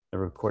The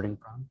recording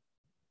problem.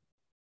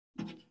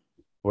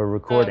 We're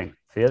recording.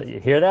 Feel you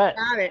hear that?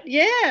 Got it.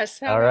 Yes.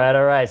 How All about right,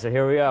 all right. So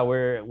here we are.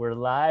 We're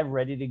live,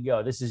 ready to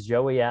go. This is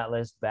Joey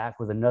Atlas back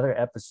with another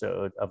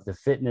episode of the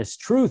Fitness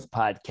Truth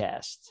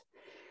Podcast.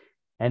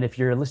 And if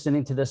you're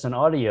listening to this on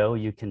audio,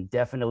 you can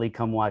definitely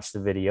come watch the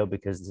video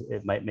because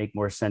it might make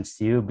more sense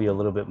to you, be a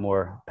little bit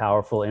more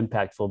powerful,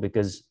 impactful.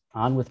 Because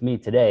on with me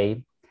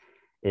today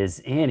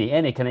is Annie.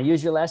 Annie, can I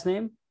use your last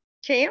name?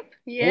 Camp?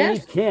 Annie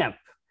Yes. Camp.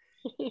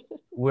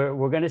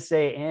 We're gonna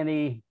say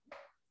Annie.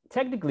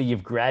 Technically,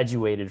 you've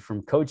graduated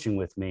from coaching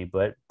with me,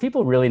 but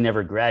people really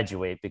never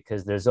graduate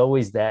because there's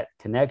always that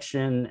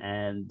connection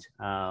and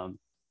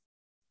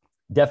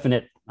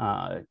definite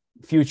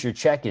future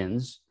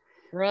check-ins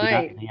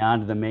Right.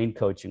 beyond the main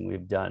coaching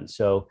we've done.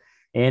 So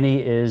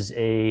Annie is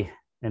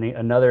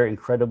another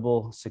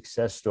incredible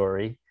success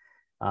story.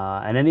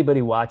 And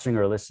anybody watching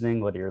or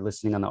listening, whether you're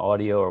listening on the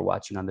audio or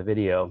watching on the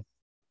video,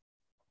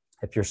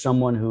 if you're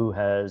someone who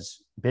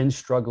has been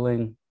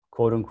struggling,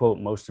 quote unquote,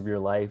 most of your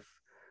life,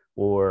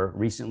 or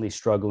recently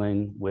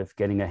struggling with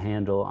getting a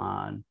handle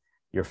on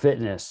your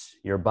fitness,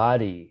 your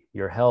body,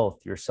 your health,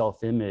 your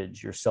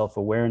self-image, your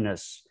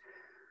self-awareness,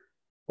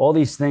 all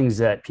these things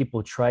that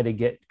people try to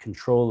get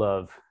control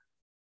of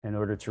in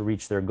order to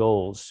reach their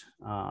goals,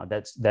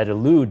 that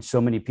elude so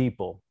many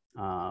people.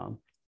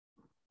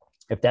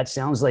 If that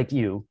sounds like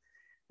you,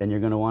 then you're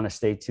going to want to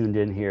stay tuned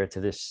in here to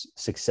this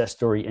success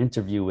story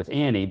interview with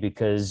Annie,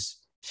 because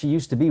she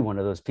used to be one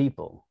of those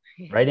people.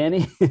 Right,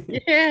 Annie?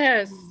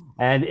 Yes.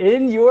 And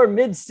in your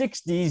mid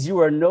 60s, you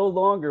are no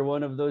longer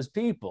one of those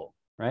people,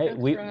 right?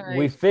 That's We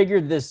right.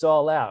 figured this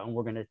all out, and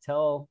we're going to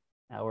tell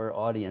our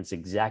audience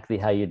exactly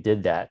how you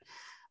did that.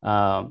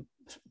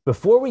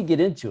 Before we get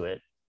into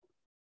it,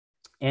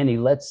 Annie,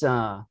 let's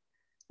have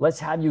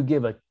you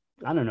give a,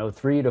 I don't know,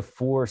 3 to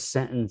 4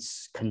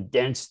 sentence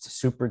condensed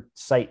super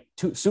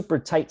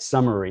tight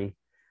summary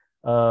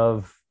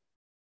of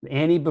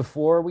Annie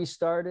before we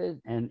started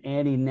and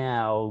Annie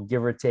now,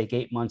 give or take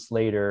 8 months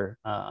later,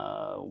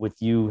 with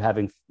you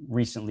having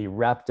recently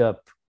wrapped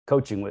up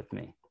coaching with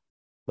me.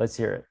 Let's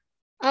hear it.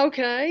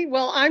 Okay.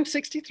 Well, I'm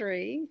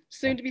 63,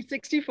 soon Okay. to be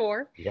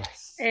 64.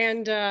 Yes.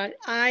 And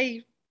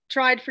I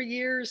tried for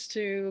years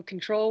to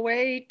control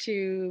weight,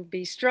 to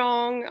be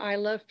strong. I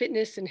love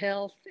fitness and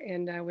health.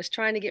 And I was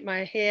trying to get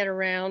my head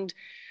around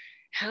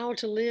how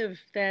to live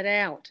that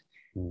out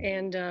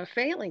and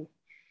failing.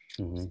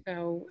 Mm-hmm.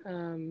 So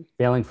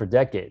Failing for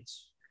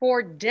decades,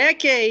 for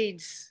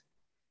decades,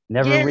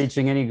 never yes,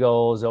 reaching any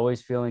goals, always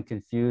feeling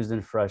confused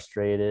and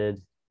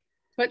frustrated.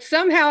 but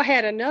somehow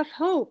had enough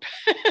hope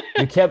that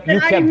You I kept made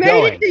it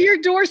going. to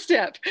your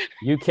doorstep.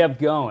 You kept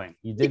going.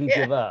 You didn't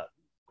Yeah, give up.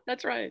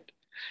 that's right.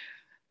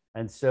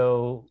 And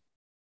so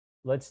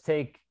let's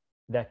take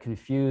that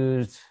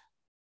confused,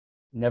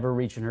 never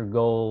reaching her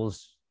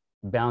goals,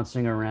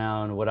 bouncing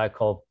around, what I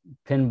call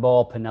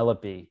pinball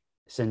Penelope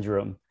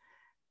syndrome, For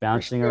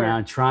bouncing sure.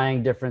 around,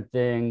 trying different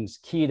things,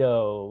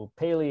 keto,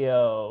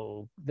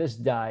 paleo, this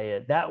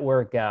diet, that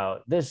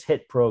workout, this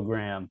HIT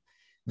program,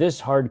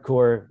 this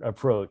hardcore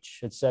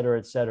approach, et cetera,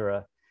 et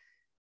cetera.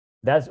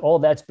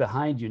 That's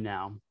behind you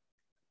now.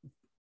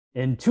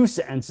 In 2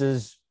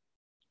 sentences,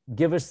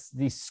 give us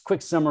the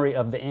quick summary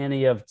of the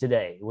Annie of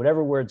today,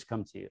 whatever words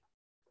come to you.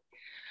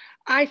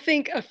 I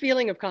think a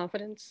feeling of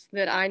confidence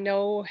that I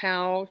know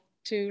how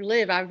to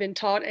live. I've been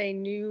taught a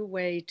new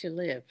way to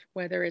live,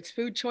 whether it's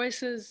food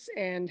choices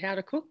and how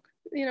to cook,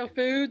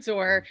 foods,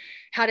 or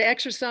how to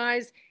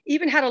exercise,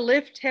 even how to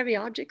lift heavy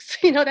objects.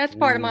 That's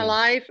part of my Mm,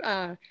 life.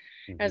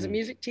 As a mm-hmm.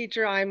 music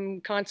teacher,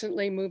 I'm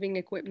constantly moving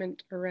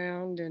equipment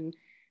around and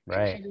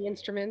Right. heavy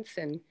instruments,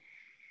 and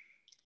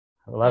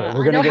I love it.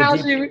 We're I going to know go how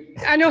deep.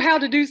 to I know how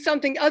to do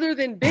something other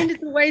than bend at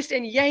the waist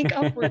and yank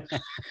upward.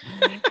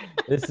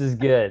 This is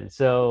good.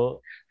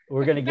 So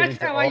we're going to get That's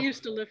into how I all,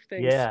 used to lift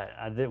things.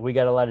 yeah, we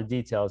got a lot of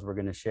details we're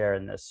going to share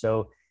in this.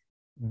 So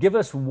give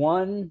us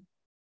one,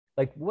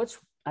 like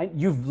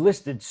you've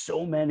listed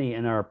so many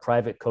in our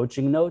private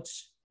coaching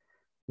notes.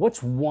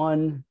 What's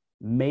one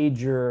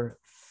major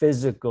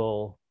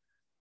physical,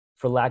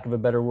 for lack of a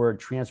better word,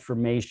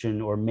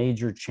 transformation or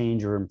major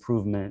change or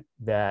improvement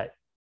that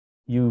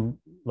you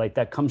like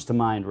that comes to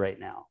mind right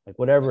now? Like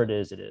whatever it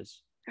is, it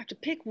is. I have to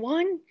pick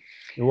one.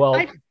 I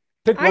Well,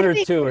 pick I one or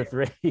think two or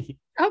three.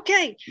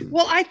 okay.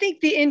 Well, I think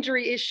the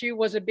injury issue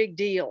was a big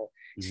deal.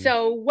 Mhm.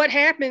 So what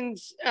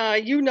happens,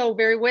 you know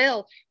very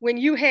well, when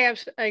you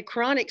have a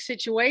chronic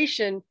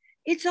situation,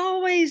 it's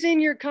always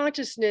in your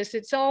consciousness.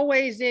 It's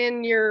always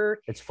in your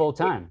It's full it,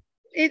 time.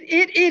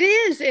 it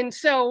is. And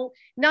so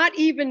not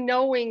even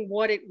knowing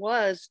what it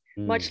was,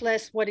 much Mm,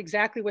 less what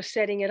exactly was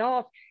setting it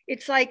off,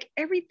 it's like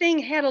everything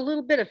had a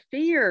little bit of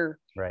fear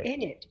right.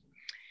 in it.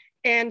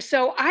 And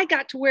so I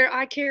got to where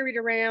I carried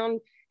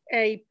around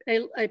a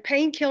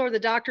painkiller the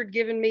doctor had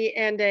given me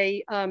and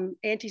a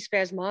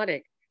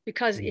antispasmodic,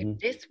 because if Mm-hmm.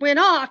 this went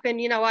off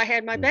and I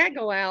had my Mm, back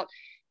go out,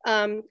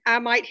 I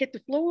might hit the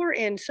floor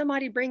and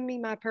somebody bring me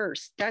my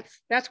purse.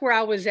 That's where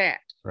I was at.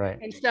 right.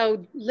 And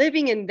so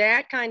living in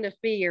that kind of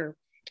fear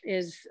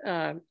is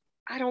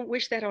I don't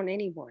wish that on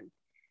anyone.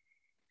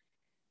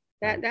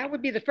 Right. That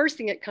would be the first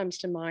thing that comes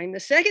to mind. The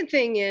second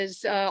thing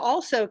is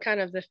also kind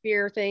of the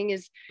fear thing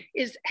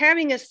is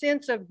having a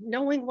sense of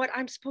knowing what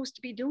I'm supposed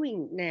to be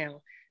doing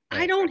now.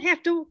 Right. I don't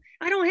have to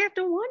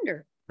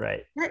wonder.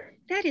 Right.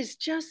 That is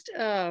just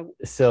clear,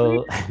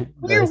 So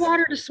clear this,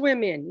 water to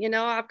swim in. You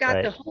know, I've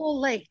got the right. whole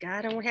lake.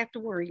 I don't have to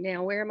worry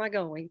now. Where am I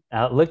going?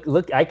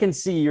 Look, I can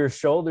see your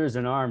shoulders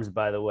and arms,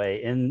 by the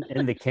way,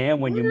 in the cam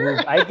when you move.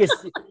 I can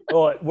see,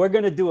 oh, we're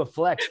going to do a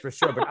flex for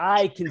sure, but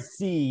I can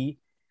see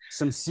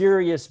some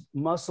serious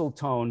muscle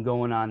tone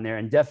going on there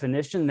and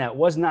definition that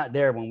was not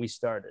there when we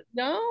started.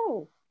 No.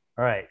 All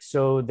right.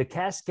 So the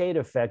cascade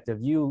effect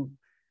of you,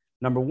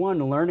 number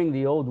one, learning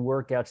the old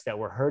workouts that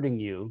were hurting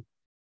you,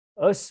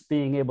 us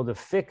being able to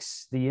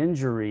fix the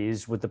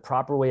injuries with the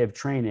proper way of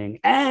training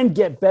and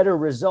get better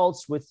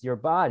results with your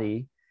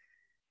body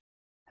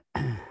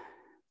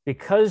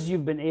because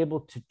you've been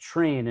able to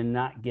train and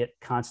not get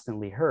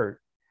constantly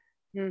hurt.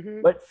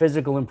 Mm-hmm. What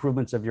physical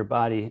improvements of your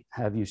body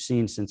have you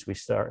seen since we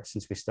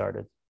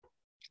started?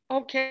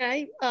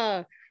 Okay.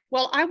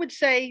 Well, I would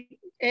say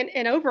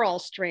an overall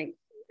strength.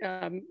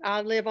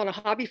 I live on a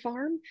hobby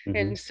farm, Mm-hmm.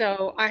 and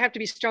so I have to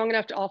be strong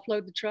enough to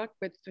offload the truck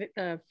with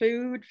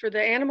food for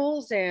the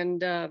animals,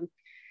 and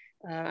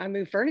I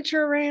move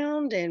furniture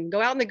around and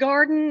go out in the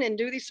garden and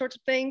do these sorts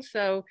of things.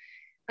 So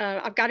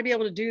I've got to be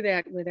able to do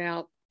that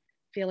without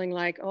feeling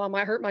like, oh, I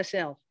might hurt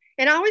myself.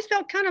 And I always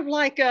felt kind of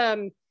like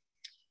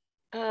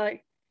uh,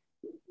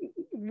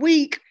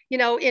 weak, you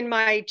know, in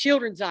my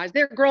children's eyes.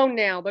 They're grown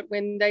now, but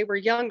when they were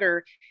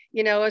younger,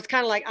 you know, it's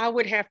kind of like I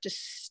would have to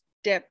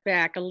step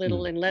back a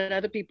little and let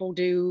other people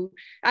do.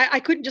 I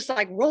couldn't just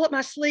like roll up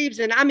my sleeves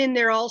and I'm in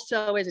there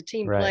also as a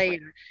team Right.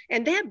 player.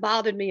 And that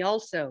bothered me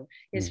also,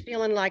 is Mm.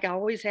 feeling like I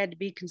always had to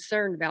be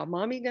concerned about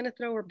mommy going to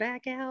throw her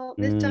back out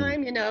this Mm.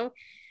 time, you know,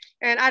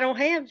 and I don't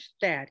have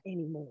that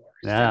anymore.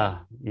 So Yeah,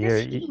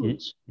 that's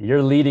huge.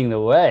 you're leading the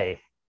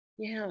way.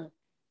 Yeah.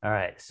 All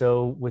right.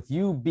 So with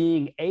you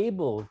being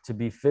able to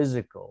be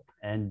physical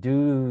and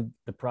do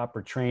the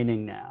proper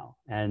training now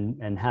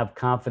and have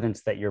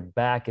confidence that your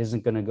back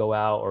isn't going to go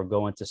out or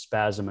go into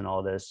spasm and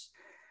all this,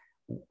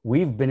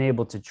 we've been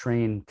able to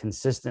train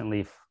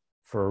consistently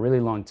for a really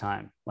long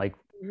time. Like,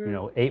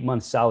 Mm-hmm. 8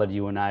 months solid,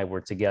 you and I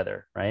were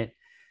together, right?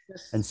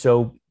 And Yes.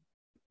 so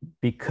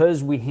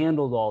because we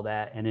handled all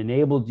that and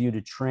enabled you to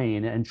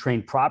train and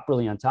train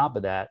properly on top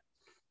of that,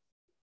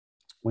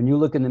 when you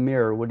look in the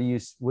mirror, what do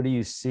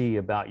you see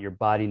about your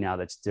body now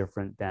that's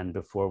different than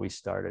before we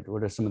started?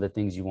 What are some of the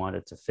things you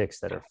wanted to fix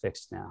that are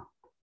fixed now?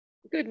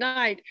 Good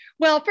night.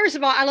 Well, first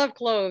of all, I love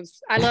clothes.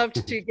 I love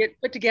to get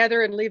put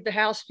together and leave the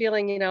house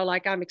feeling, you know,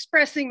 like I'm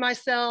expressing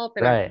myself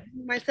and I'm Right.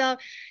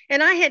 myself.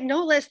 And I had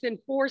no less than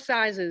 4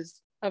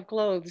 sizes of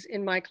clothes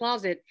in my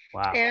closet.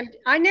 Wow. And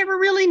I never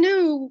really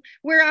knew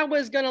where I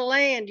was going to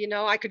land. You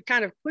know, I could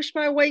kind of push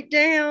my weight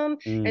down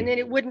and Mm. then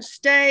it wouldn't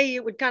stay.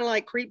 It would kind of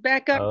like creep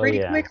back up Oh pretty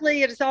yeah.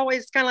 quickly. It's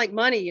always kind of like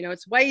money, you know,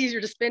 it's way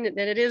easier to spend it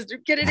than it is to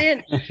get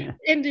it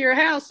into your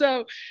house.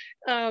 So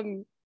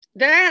um,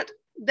 that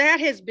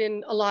that has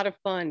been a lot of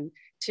fun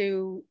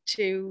to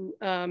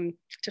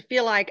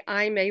feel like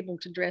I'm able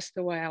to dress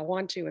the way I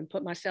want to and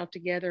put myself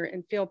together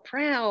and feel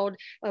proud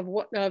of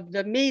what of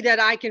the me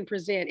that I can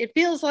present. It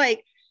feels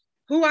like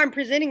who I'm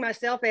presenting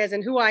myself as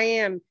and who I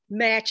am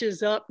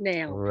matches up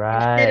now.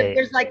 Instead of Right.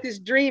 there's like this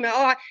dream,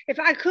 oh, if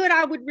I could,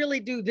 I would really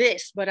do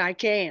this, but I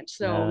can't.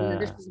 So you know,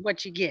 this Uh, is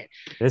what you get.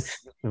 this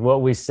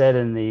what we said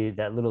in the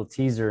that little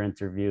teaser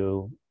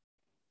interview.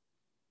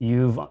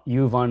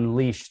 You've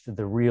unleashed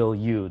the real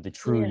you, the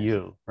true Yes.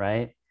 you,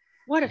 right?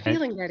 What a And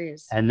feeling that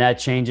is. and that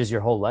changes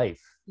your whole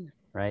life, Yeah.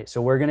 right?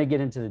 So we're going to get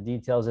into the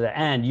details of that.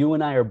 And you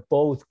and I are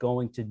both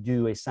going to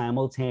do a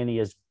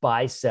simultaneous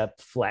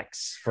bicep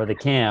flex for the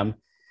cam,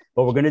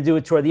 but we're going to do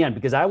it toward the end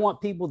because I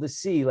want people to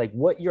see like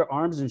what your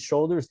arms and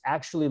shoulders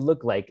actually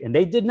look like. And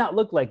they did not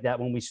look like that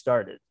when we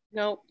started.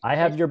 No, I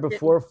they have your didn't.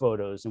 before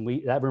photos, and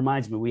that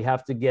reminds me, we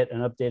have to get an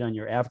update on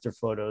your after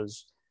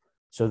photos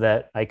so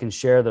that I can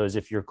share those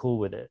if you're cool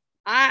with it.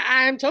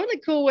 I'm totally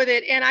cool with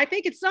it. And I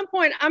think at some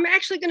point I'm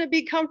actually going to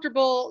be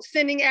comfortable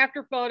sending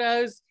after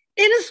photos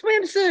in a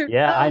swimsuit.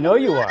 Yeah, I Oh, know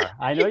you are.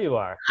 I know you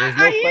are. There's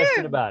no I question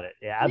am. about it.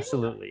 Yeah, Yeah.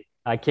 absolutely.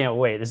 I can't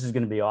wait. This is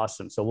going to be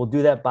awesome. So we'll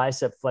do that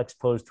bicep flex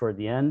pose toward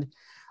the end.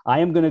 I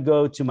am going to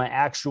go to my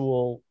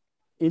actual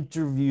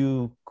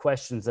interview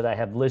questions that I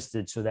have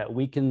listed so that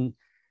we can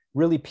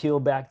really peel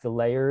back the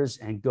layers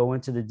and go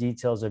into the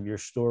details of your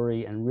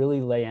story and really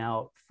lay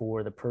out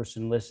for the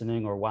person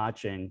listening or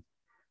watching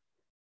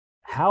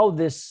how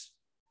this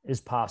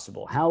is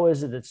possible. How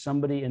is it that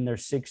somebody in their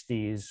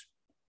 60s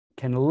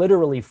can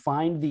literally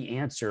find the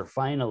answer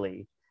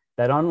finally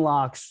that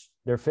unlocks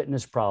their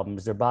fitness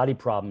problems, their body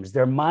problems,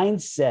 their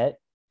mindset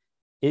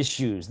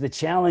issues, the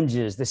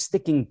challenges, the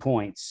sticking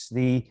points,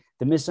 the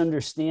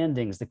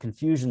misunderstandings, the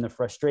confusion, the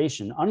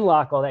frustration,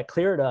 unlock all that,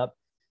 clear it up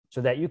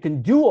so that you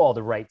can do all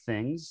the right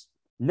things,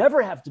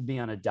 never have to be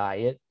on a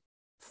diet,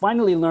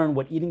 finally learn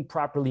what eating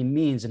properly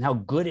means and how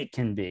good it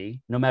can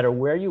be, no matter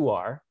where you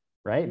are,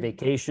 right? Mhm.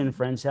 Vacation,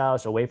 friend's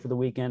house, away for the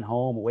weekend,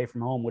 home, away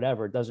from home,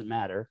 whatever, it doesn't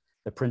matter.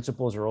 The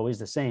principles are always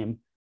the same.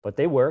 but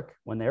they work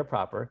when they're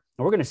proper.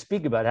 And we're going to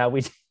speak about how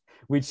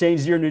we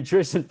changed your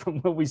nutrition from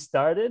when we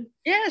started.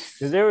 Yes.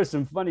 Because there was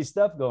some funny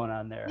stuff going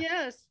on there.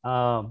 Yes.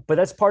 But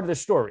that's part of the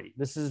story.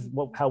 This is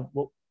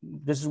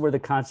this is where the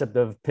concept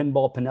of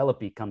pinball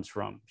Penelope comes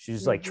from.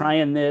 She's like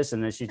trying this,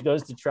 and then she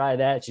goes to try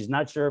that. She's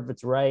not sure if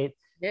it's right.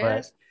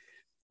 Yes. But,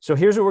 so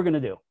here's what we're going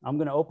to do. I'm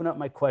going to open up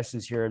my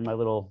questions here in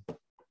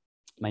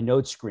my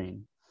note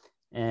screen,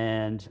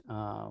 and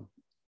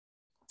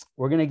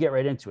we're going to get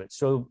right into it.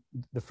 So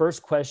the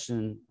first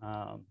question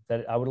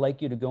that I would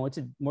like you to go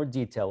into more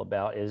detail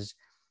about is,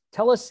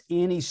 tell us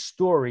Annie's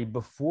story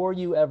before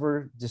you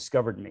ever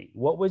discovered me.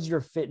 What was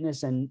your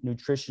fitness and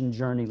nutrition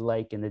journey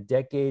like in the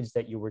decades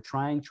that you were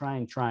trying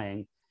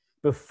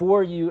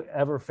before you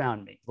ever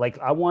found me? Like,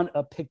 I want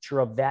a picture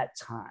of that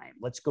time.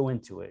 Let's go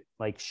into it.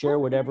 Like, share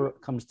whatever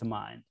comes to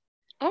mind.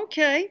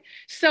 Okay.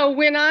 So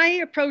when I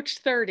approached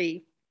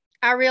 30,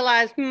 I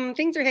realized,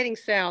 things are heading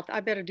south. I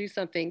better do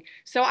something.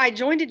 So I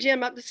joined a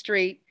gym up the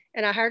street,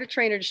 and I hired a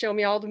trainer to show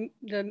me all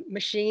the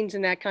machines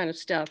and that kind of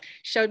stuff.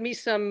 Showed me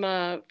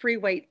some free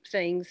weight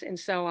things. And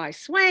so I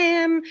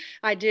swam,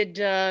 I did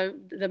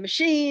the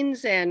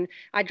machines, and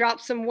I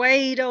dropped some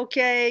weight.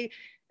 Okay.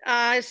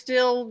 I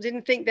still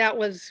didn't think that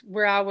was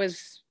where I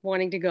was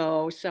wanting to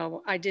go.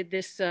 So I did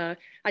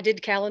I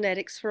did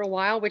Kalinetics for a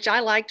while, which I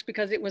liked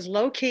because it was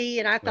low key.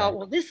 And I thought,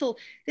 well, this'll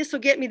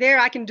get me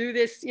there. I can do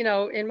this,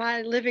 in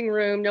my living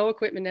room, no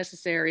equipment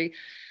necessary.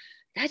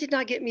 That did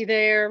not get me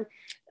there.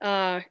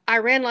 I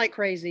ran like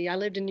crazy. I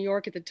lived in New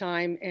York at the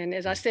time. And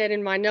as I said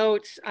in my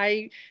notes,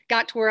 I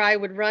got to where I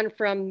would run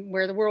from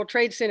where the World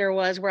Trade Center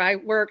was, where I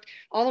worked,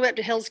 all the way up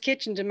to Hell's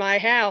Kitchen to my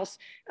house,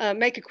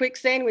 make a quick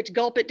sandwich,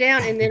 gulp it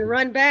down, and then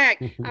run back.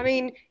 I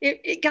mean,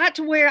 it got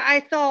to where I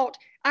thought,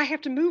 I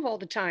have to move all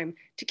the time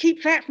to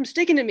keep fat from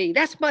sticking to me.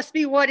 That must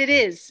be what it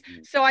is.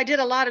 So I did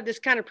a lot of this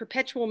kind of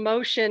perpetual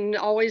motion,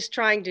 always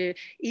trying to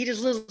eat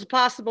as little as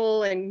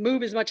possible and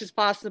move as much as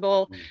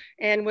possible.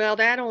 And well,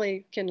 that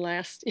only can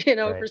last,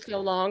 for so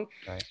long.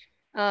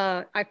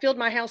 Right. I filled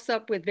my house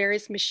up with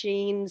various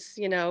machines.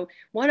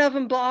 One of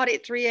them bought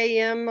at 3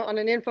 a.m. on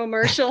an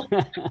infomercial,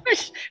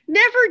 which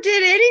never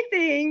did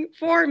anything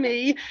for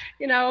me.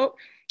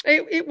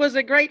 It was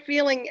a great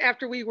feeling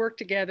after we worked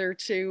together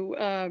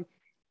to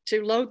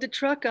load the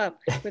truck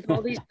up with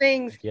all these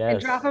things and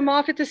drop them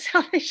off at the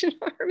Salvation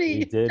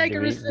Army. Take a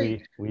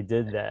receipt. We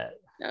did that.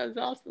 That was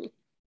awesome.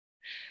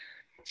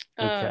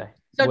 Okay.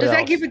 So does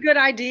that give a good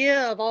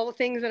idea of all the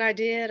things that I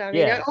did? I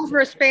mean, over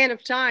a span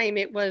of time,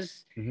 it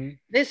was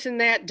this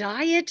and that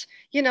diet.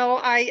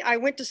 I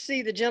went to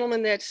see the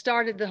gentleman that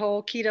started the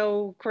whole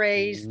keto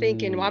craze,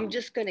 thinking, well, I'm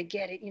just going to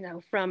get it,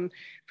 from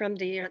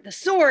the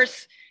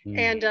source,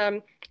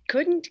 and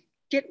couldn't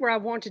get where I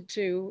wanted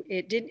to.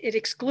 It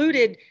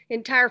excluded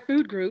entire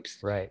food groups,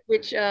 right?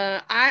 Which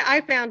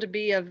I found to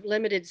be of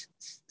limited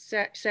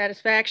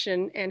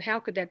satisfaction. And how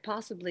could that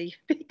possibly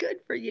be good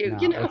for you?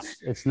 No,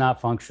 it's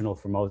not functional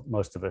for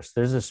most of us.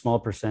 There's a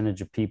small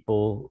percentage of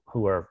people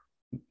who are,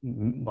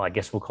 well, I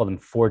guess we'll call them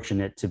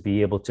fortunate to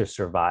be able to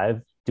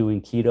survive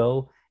doing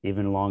keto,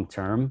 even long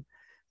term.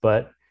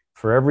 But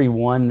for every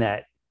one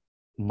that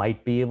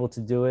might be able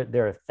to do it,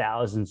 there are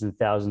thousands and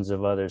thousands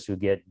of others who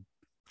get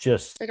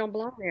they don't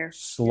belong there,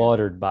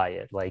 slaughtered by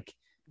it. Like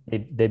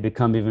they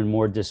become even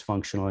more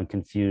dysfunctional and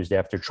confused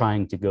after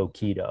trying to go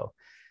keto.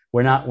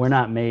 We're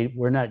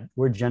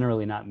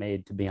generally not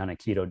made to be on a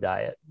keto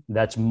diet.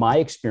 That's my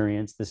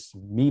experience.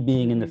 Me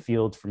being in the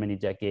field for many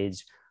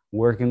decades,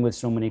 working with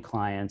so many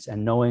clients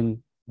and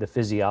knowing the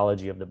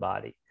physiology of the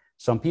body.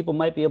 Some people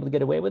might be able to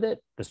get away with it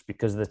just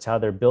because that's how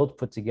they're built,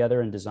 put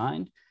together, and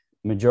designed.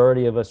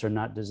 Majority of us are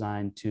not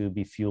designed to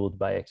be fueled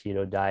by a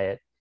keto diet,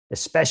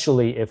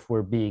 especially if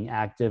we're being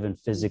active and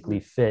physically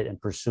fit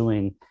and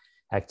pursuing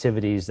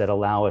activities that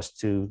allow us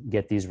to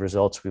get these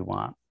results we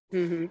want.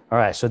 All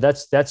right. So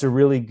that's a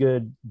really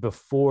good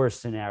before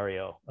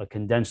scenario, a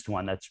condensed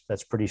one.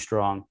 That's pretty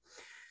strong.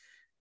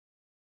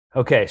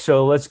 Okay.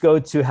 So let's go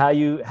to how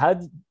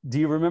do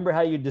you remember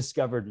how you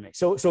discovered me?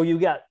 So you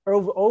got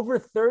over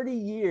 30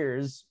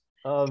 years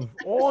of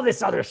all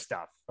this other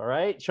stuff. All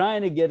right.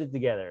 Trying to get it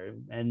together,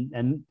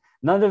 and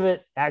none of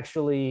it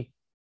actually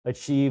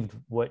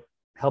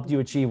helped you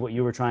achieve what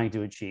you were trying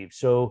to achieve.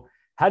 So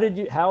how did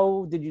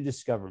you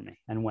discover me,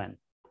 and when?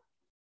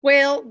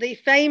 Well, the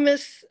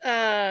famous,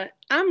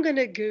 I'm going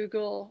to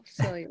Google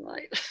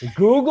cellulite.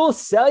 Google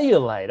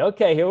cellulite.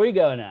 Okay, here we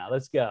go now.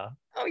 Let's go.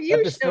 Oh, you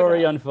let the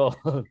story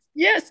unfold.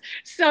 Yes.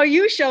 So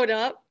you showed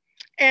up,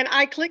 and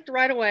I clicked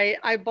right away.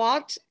 I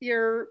bought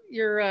your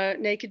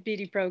Naked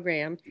Beauty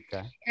program,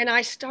 and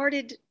I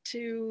started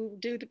to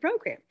do the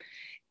program.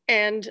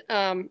 And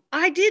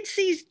I did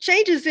see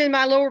changes in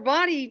my lower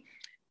body,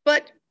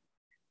 but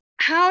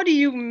how do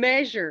you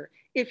measure?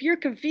 If you're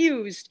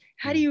confused,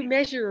 how do you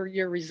measure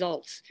your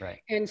results? Right.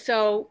 And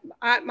so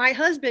my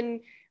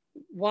husband,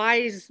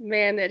 wise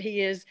man that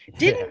he is,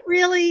 didn't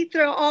really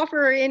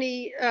offer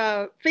any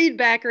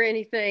feedback or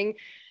anything.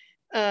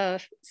 So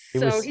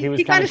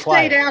he kind of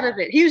stayed out of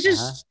it. He was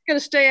just going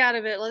to stay out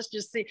of it. Let's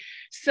just see.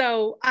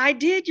 So I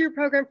did your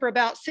program for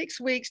about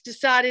 6 weeks,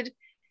 decided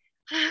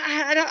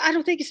I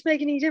don't think it's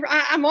making any difference.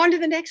 I'm on to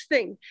the next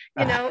thing,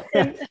 and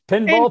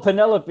Pinball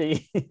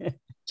Penelope.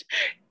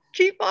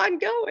 keep on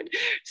going.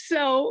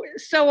 So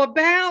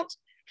about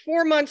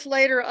 4 months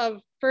later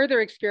of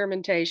further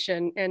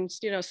experimentation and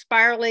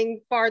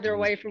spiraling farther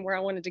away from where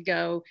I wanted to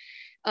go,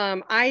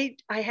 I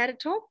had a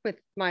talk with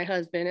my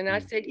husband, and I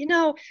said,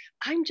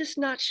 I'm just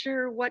not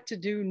sure what to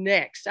do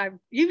next.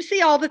 You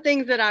see all the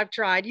things that I've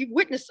tried. You've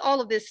witnessed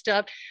all of this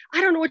stuff.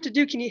 I don't know what to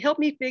do. Can you help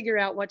me figure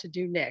out what to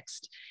do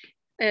next?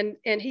 And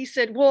he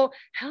said, well,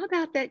 how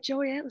about that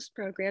Joey Atlas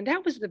program?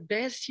 That was the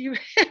best you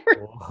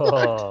ever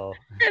done.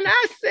 And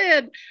I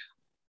said,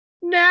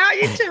 now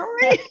you tell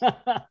me.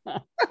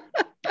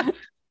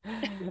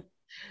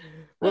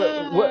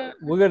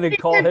 We're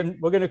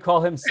gonna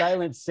call him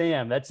Silent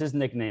Sam. That's his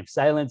nickname,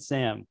 Silent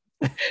Sam.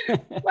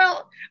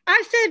 Well,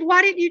 I said,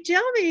 why didn't you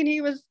tell me?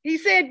 And he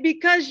said,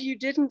 because you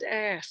didn't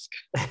ask.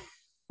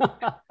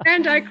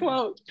 And I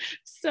quote.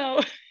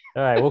 So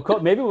all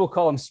right, maybe we'll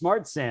call him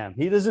Smart Sam.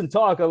 He doesn't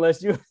talk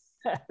unless you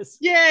ask.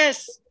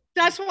 Yes,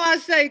 that's why I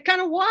say kind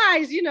of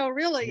wise,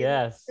 really.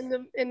 Yes.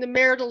 In the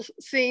marital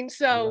scene.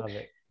 So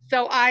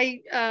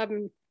I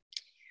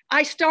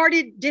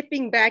started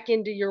dipping back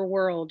into your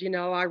world.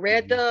 I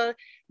read the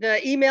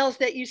emails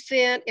that you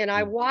sent, and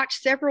I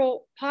watched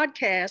several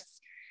podcasts,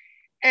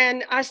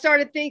 and I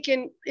started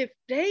thinking, if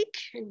they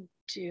can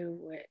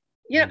do it,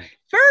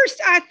 first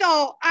I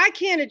thought, I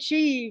can't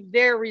achieve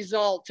their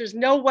results. There's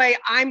no way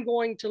I'm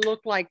going to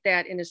look like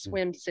that in a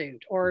swimsuit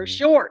or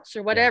shorts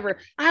or whatever.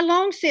 I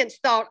long since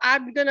thought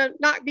I'm going to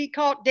not be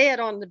caught dead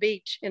on the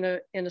beach in a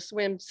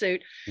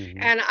swimsuit.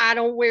 And I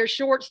don't wear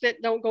shorts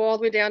that don't go all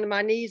the way down to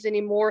my knees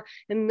anymore.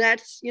 And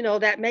that's,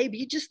 that may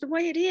be just the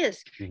way it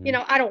is.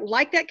 I don't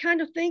like that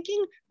kind of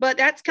thinking, but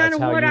that's kind of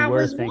what I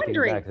was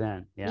wondering back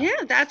then.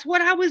 Yeah, that's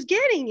what I was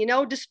getting,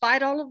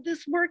 despite all of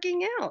this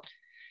working out.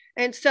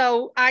 And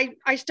so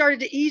I started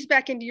to ease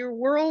back into your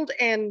world,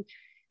 and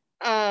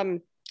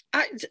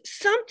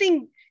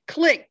something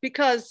clicked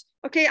because,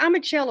 okay, I'm a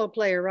cello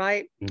player,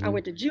 right? I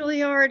went to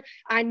Juilliard.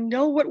 I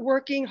know what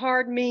working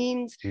hard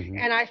means.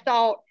 And I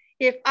thought,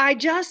 if I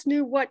just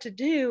knew what to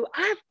do,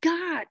 I've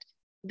got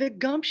the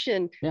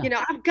gumption,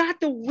 I've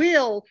got the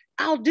will,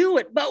 I'll do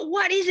it. But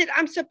what is it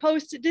I'm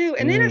supposed to do?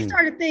 And then I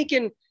started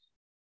thinking,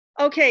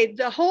 okay,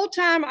 the whole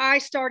time I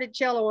started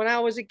cello when I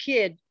was a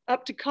kid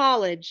up to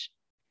college,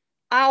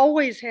 I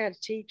always had a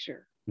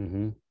teacher.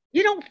 You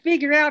don't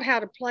figure out how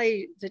to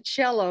play the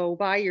cello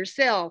by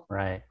yourself.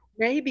 Right.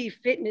 Maybe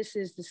fitness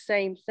is the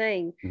same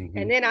thing.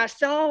 And then I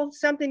saw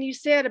something you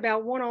said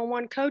about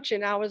one-on-one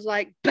coaching. I was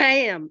like,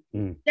 bam,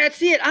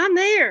 that's it. I'm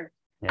there.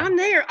 Yeah. I'm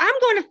there. I'm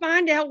going to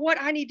find out what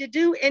I need to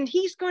do, and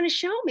he's going to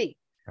show me.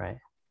 Right.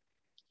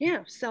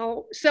 Yeah.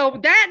 So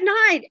that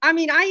night, I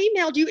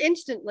emailed you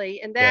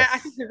instantly, and I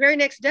think the very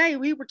next day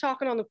we were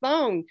talking on the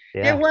phone.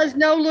 Yeah. There was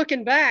no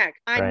looking back.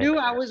 I knew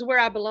I was where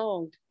I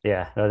belonged.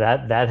 Yeah, no,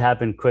 that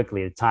happened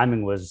quickly. The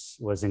timing was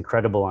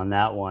incredible on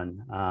that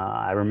one.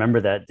 I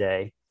remember that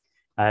day.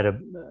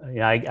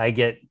 I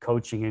get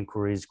coaching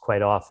inquiries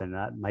quite often.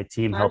 My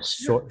team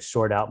helps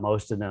sort out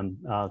most of them,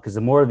 because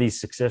the more of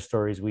these success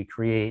stories we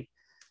create,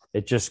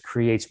 it just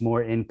creates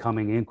more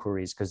incoming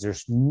inquiries, because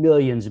there's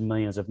millions and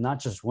millions of not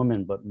just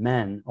women, but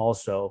men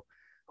also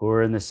who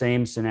are in the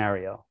same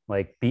scenario,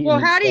 like beating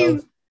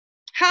themselves.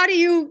 How do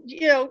you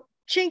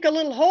chink a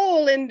little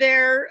hole in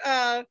their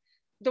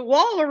the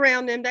wall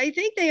around them? They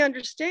think they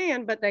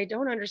understand, but they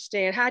don't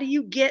understand. How do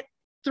you get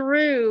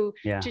through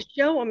to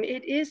show them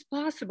it is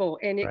possible,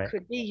 and it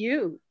could be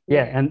you?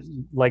 Yeah,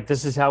 and like,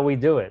 this is how we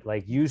do it.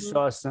 Like, you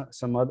saw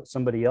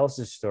somebody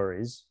else's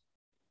stories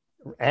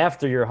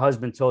after your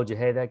husband told you,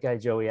 hey, that guy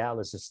Joey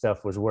Atlas's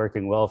stuff was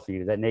working well for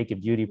you, that Naked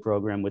Beauty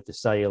program with the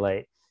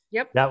cellulite.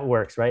 Yep. That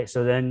works, right?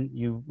 So then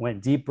you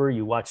went deeper,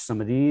 you watched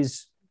some of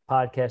these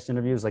podcast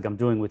interviews like I'm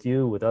doing with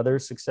you, with other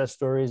success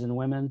stories and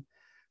women.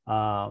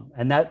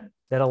 And that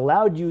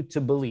allowed you to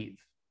believe.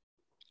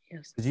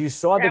 Yes. Because you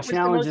saw the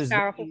challenges. The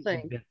most powerful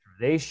thing.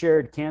 They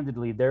shared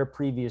candidly their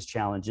previous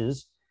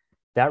challenges.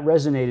 That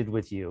resonated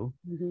with you.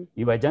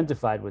 You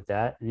identified with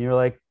that, and you're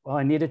like, well,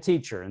 I need a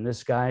teacher, and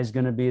this guy is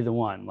going to be the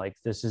one. Like,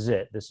 this is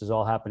it. This is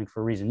all happening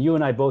for a reason. You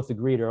and I both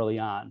agreed early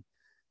on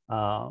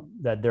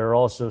that there are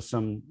also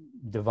some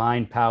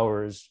divine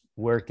powers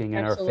working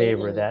in our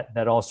favor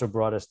that also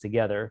brought us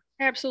together.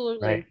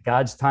 Absolutely. Right?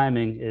 God's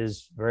timing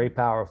is very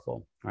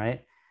powerful,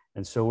 right?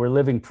 And so we're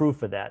living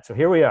proof of that. So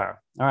here we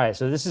are. All right.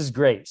 So this is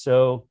great.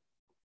 So,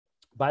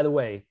 by the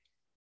way,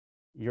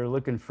 you're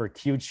looking for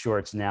cute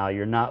shorts now.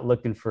 You're not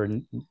looking for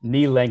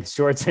knee-length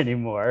shorts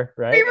anymore,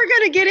 right? We were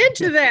going to get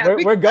into that.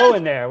 We're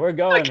going there. We're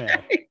going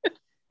there.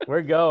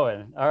 We're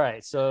going. All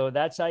right. So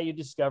that's how you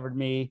discovered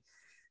me.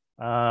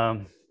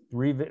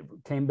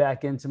 Came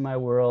back into my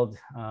world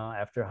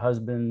after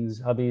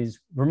hubbies.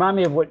 Remind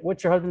me of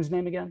what's your husband's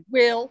name again?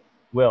 Will.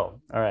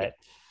 All right.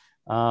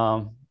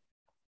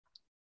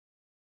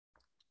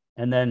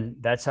 And then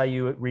that's how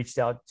you reached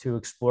out to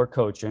explore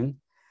coaching.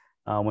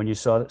 When you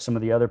saw some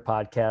of the other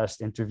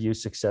podcast interview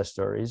success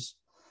stories.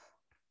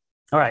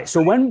 All right.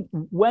 So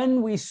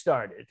when we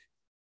started,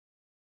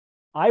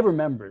 I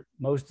remember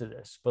most of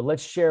this, but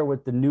let's share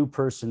with the new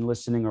person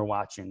listening or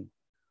watching.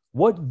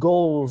 What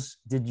goals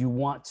did you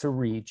want to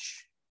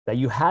reach that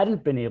you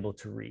hadn't been able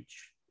to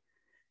reach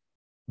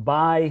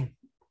by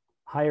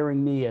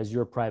hiring me as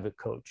your private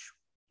coach?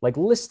 Like,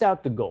 list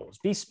out the goals,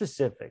 be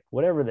specific,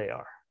 whatever they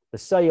are, the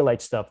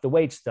cellulite stuff, the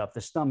weight stuff,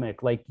 the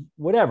stomach, like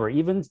whatever,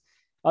 even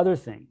other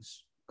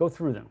things. Go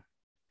through them.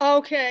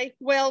 Okay.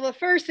 Well, the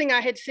first thing I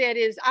had said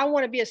is I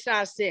want to be a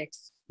size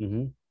 6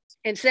 and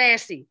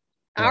sassy.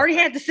 I already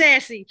had the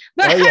sassy,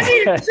 but I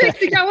needed the 6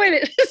 to go in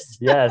it.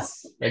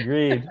 Yes,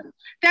 agreed.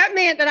 That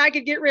meant that I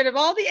could get rid of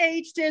all the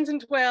 8s, 10s,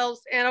 and 12s.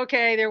 And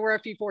okay, there were a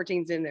few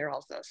 14s in there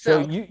also.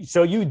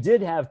 So you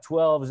did have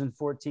 12s and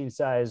 14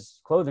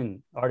 size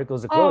clothing,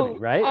 articles of clothing,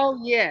 right? Oh,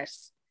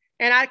 yes.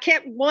 And I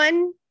kept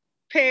one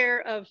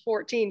pair of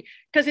 14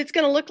 because it's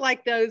going to look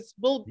like those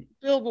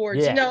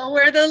billboards, you know,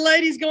 where the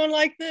lady's going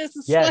like this.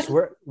 Yes,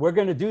 we're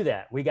going to do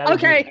that. We got to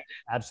do that.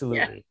 Absolutely.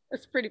 Yeah,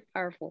 that's pretty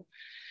powerful.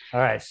 All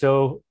right.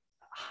 So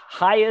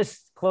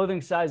highest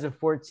clothing size of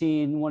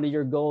 14, one of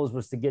your goals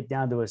was to get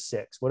down to a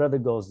 6. What other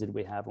goals did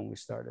we have when we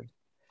started?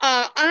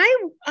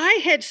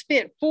 I had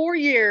spent 4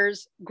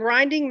 years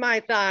grinding my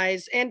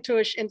thighs and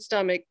tush and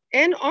stomach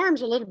and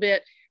arms a little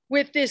bit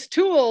with this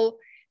tool,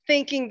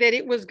 thinking that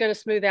it was going to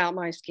smooth out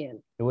my skin.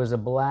 It was a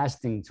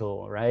blasting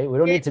tool, right? We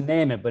don't need to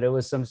name it, but it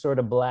was some sort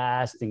of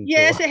blasting tool.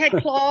 Yes, it had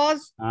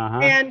claws.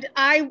 And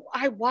I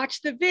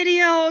watched the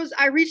videos.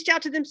 I reached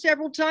out to them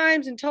several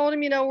times and told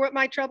them, you know, what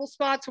my trouble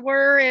spots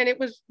were. And it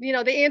was, you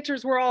know, the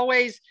answers were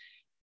always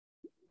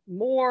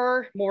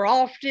more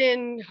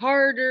often,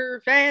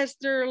 harder,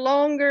 faster,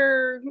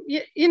 longer.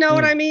 You know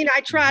what I mean?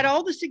 I tried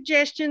all the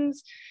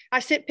suggestions. I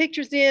sent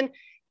pictures in,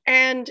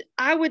 and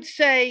I would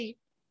say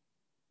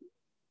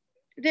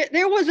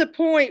there was a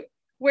point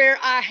where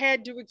I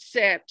had to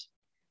accept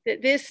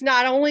that this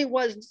not only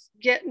was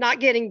not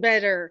getting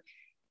better,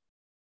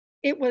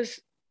 it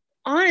was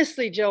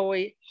honestly,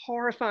 Joey,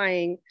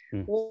 horrifying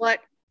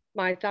what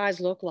my thighs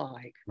look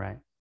like. Right.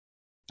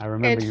 I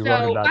remember you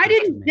wrote about I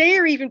didn't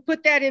dare even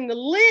put that in the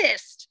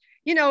list.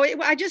 You know,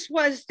 I just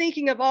was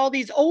thinking of all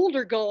these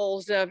older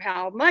goals of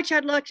how much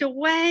I'd like to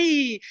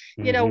weigh,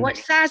 you know, what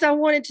size I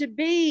wanted to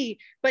be.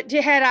 But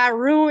had I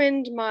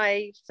ruined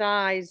my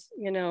size,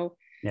 you know?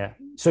 Yeah.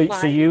 So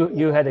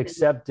you had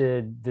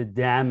accepted the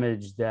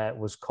damage that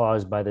was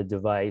caused by the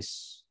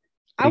device.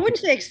 I wouldn't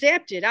say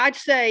accepted. I'd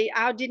say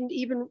I didn't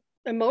even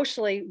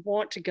emotionally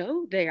want to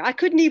go there. I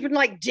couldn't even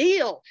like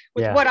deal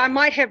with what I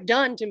might have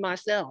done to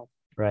myself.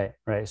 Right.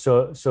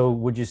 So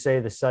would you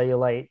say the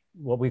cellulite,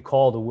 what we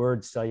call the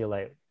word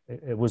cellulite,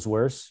 it was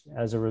worse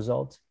as a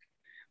result?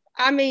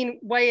 I mean,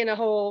 way in a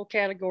whole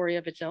category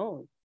of its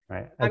own.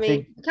 Right. I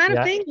mean, the kind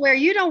of thing where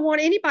you don't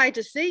want anybody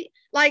to see.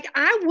 Like,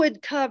 I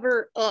would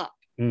cover up.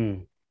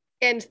 And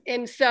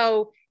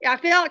so I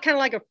felt kind of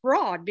like a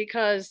fraud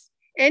because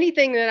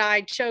anything that I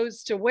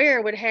chose to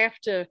wear would have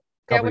to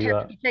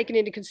be taken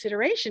into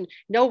consideration.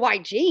 No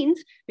white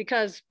jeans,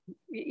 because,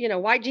 you know,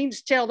 white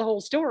jeans tell the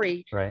whole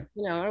story. Right.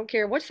 You know, I don't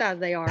care what size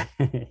they are.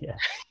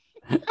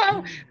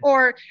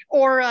 or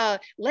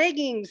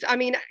leggings. I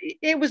mean,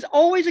 it was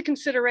always a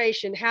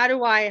consideration. How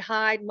do I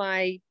hide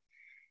my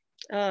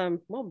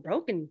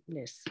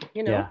brokenness?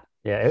 You know.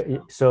 Yeah.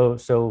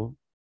 So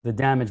the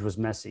damage was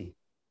messy.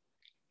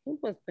 It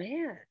was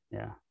bad.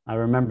 Yeah. I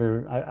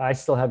remember, I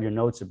still have your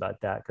notes about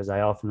that because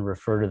I often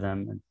refer to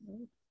them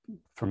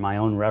for my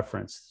own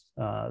reference,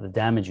 the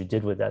damage you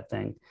did with that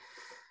thing.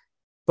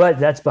 But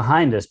that's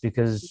behind us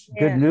because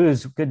good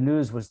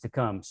news was to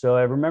come. So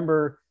I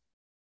remember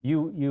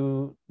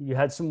you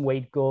had some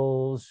weight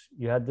goals.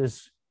 You had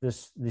these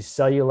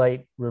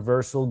cellulite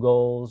reversal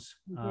goals.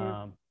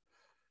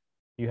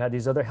 You had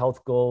these other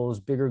health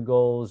goals, bigger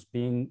goals,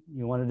 you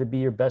wanted to be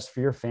your best for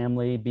your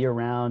family, be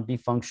around, be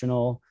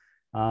functional.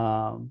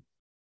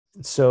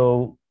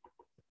 So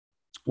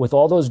with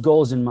all those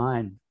goals in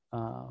mind,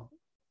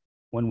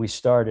 when we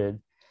started,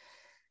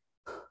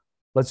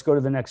 let's go to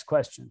the next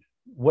question.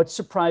 What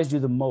surprised you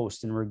the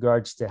most in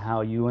regards to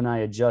how you and I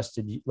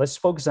adjusted? Let's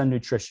focus on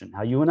nutrition,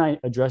 how you and I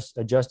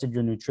adjusted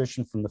your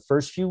nutrition from the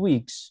first few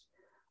weeks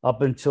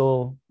up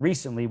until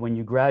recently when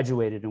you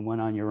graduated and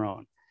went on your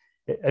own.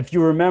 If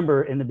you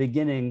remember in the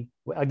beginning,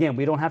 again,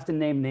 we don't have to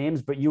name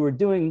names, but you were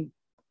doing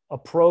a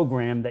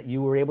program that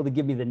you were able to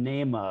give me the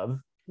name of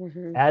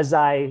as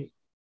I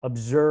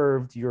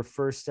observed your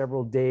first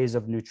several days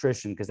of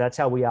nutrition, because that's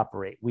how we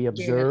operate. We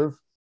observe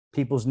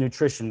people's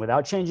nutrition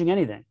without changing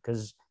anything,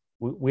 because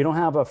we don't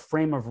have a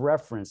frame of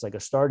reference, like a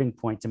starting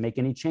point to make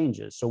any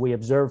changes. So we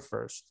observe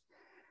first.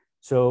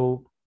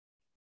 So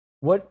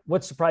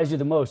what surprised you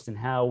the most in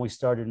how we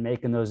started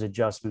making those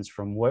adjustments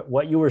from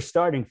what you were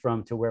starting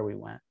from to where we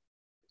went?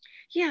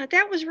 Yeah,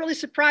 that was really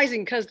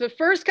surprising because the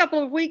first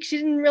couple of weeks, you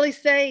didn't really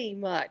say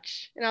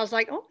much. And I was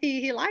like, oh,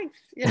 he likes,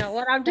 you know,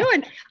 what I'm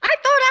doing. I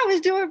thought I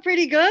was doing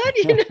pretty good,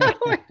 you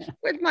know,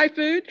 with my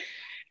food.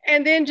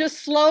 And then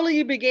just slowly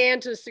you began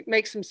to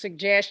make some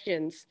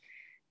suggestions.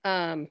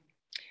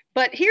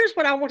 But here's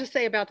what I want to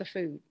say about the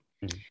food.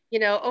 You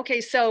know, okay,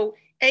 so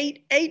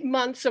eight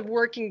months of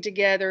working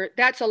together,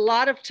 that's a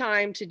lot of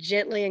time to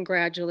gently and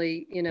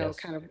gradually, Yes.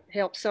 kind of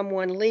help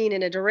someone lean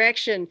in a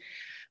direction.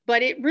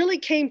 But it really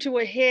came to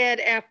a head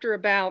after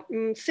about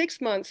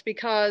 6 months,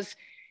 because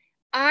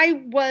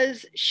I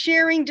was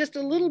sharing just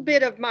a little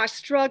bit of my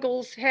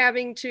struggles,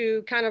 having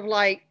to kind of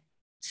like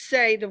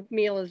say the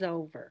meal is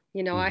over. I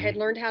Hmm. had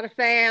learned how to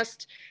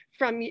fast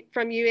from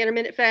you,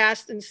 intermittent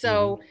fast, and Hmm.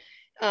 so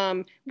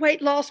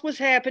weight loss was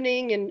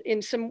happening,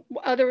 and some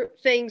other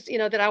things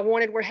that I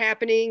wanted were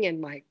happening, and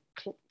my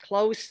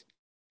clothes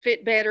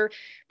fit better.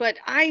 But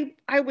I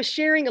was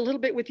sharing a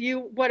little bit with you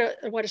what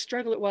a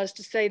struggle it was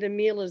to say the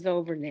meal is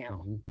over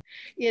now.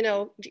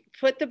 Hmm.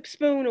 Put the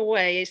spoon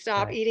away,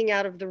 stop Right. eating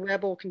out of the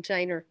Rebel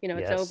container,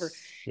 it's over.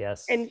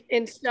 Yes. Yes.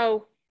 And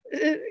so,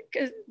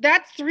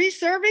 that's 3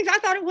 servings. I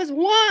thought it was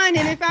one.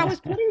 And if I was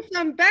putting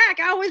some back,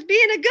 I was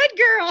being a good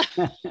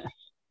girl,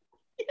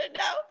 you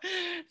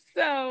know?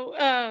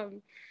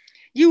 So,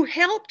 you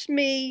helped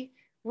me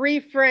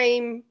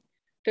reframe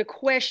the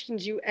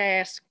questions you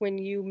ask when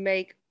you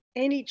make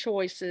any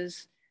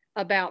choices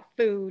about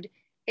food.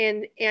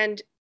 And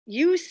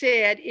you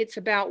said it's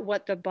about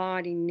what the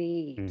body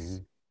needs.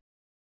 Hmm.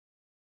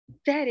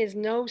 That is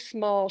no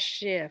small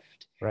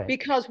shift, Right.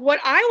 because what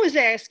I was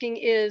asking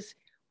is,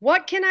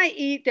 what can I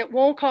eat that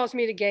won't cause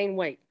me to gain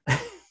weight?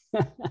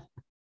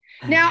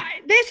 Now,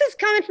 this is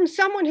coming from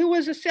someone who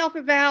was a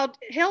self-avowed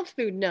health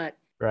food nut.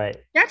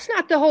 Right. That's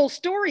not the whole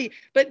story,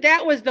 but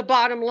that was the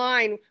bottom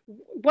line.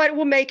 What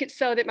will make it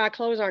so that my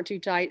clothes aren't too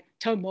tight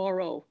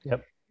tomorrow,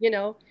 Yep. you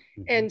know?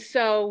 Hmm. And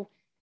so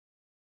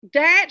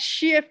that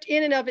shift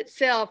in and of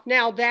itself,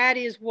 now that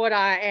is what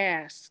I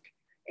ask.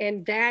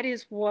 And that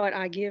is what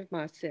I give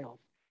myself.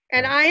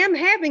 And Right. I am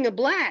having a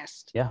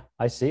blast. Yeah,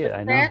 I see it. But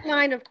I know. that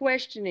line of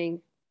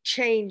questioning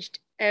changed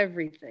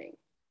everything.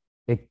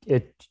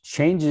 It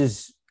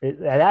changes. It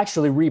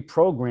actually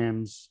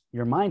reprograms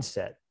your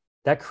mindset.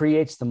 That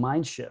creates the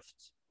mind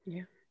shift.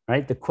 Yeah.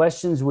 Right. The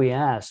questions we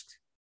ask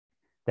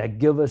that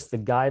give us the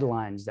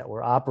guidelines that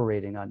we're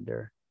operating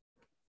under,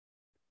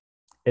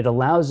 it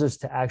allows us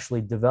to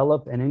actually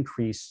develop and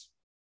increase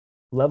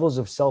levels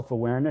of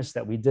self-awareness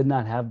that we did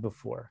not have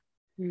before.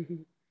 Mm-hmm.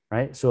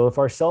 Right. So if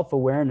our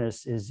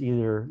self-awareness is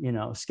either,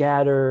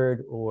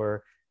 scattered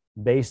or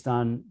based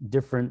on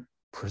different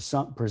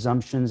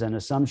presumptions and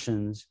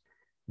assumptions,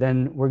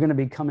 then we're going to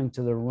be coming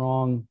to the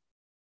wrong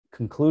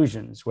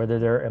conclusions, whether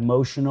they're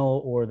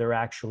emotional or they're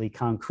actually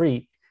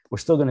concrete. We're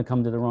still going to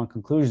come to the wrong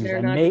conclusions They're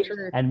and not the make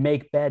truth. and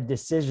make bad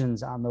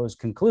decisions on those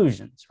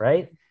conclusions,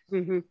 right?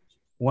 Mm-hmm.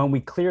 When we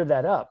clear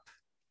that up,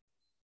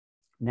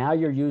 now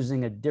you're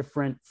using a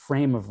different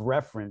frame of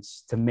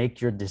reference to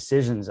make your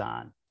decisions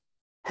on.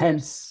 Yes.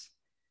 Hence,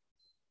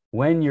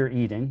 when you're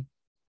eating,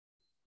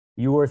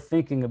 you are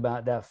thinking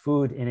about that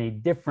food in a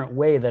different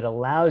way that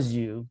allows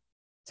you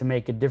to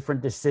make a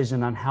different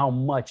decision on how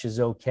much is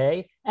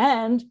okay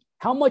and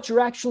how much you're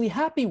actually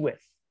happy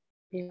with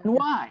Yeah. and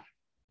why.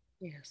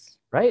 Yes.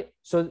 Right.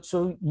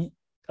 So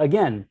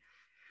again,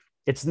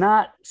 it's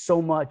not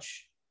so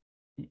much,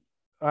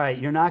 all right,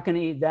 you're not going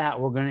to eat that.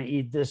 We're going to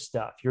eat this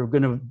stuff. You're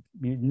going to,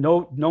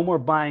 no more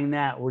buying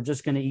that. We're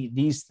just going to eat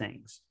these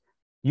things.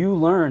 You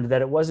learned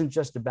that it wasn't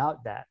just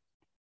about that.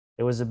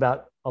 It was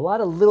about a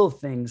lot of little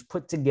things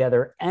put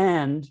together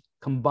and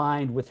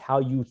combined with how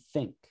you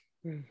think.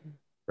 Mm-hmm.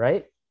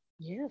 Right.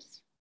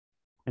 Yes.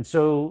 And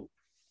so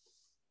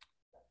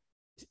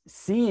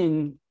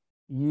seeing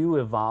you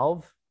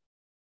evolve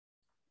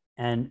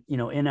and,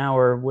 in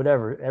our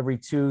whatever, every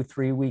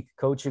 2-3 week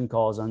coaching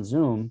calls on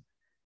Zoom,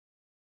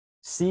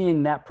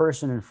 seeing that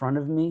person in front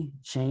of me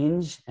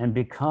change and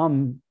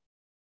become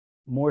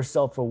more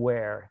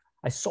self-aware.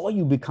 I saw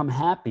you become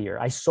happier.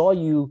 I saw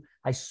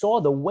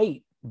the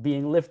weight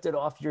being lifted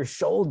off your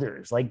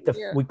shoulders. Like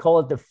Yeah. we call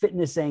it the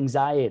fitness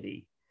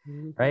anxiety,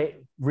 Mm-hmm. right?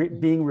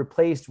 Being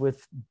replaced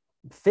with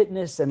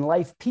fitness and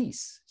life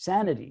peace,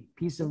 sanity,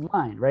 peace of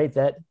mind, right?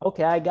 That,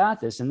 okay, I got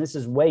this. And this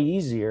is way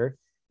easier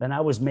than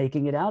I was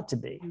making it out to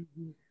be,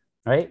 Mm-hmm.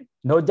 right?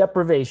 No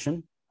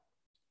deprivation.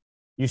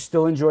 You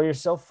still enjoy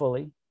yourself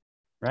fully,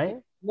 right?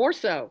 More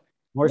so.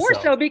 More More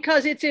so. so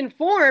because it's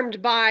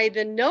informed by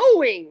the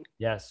knowing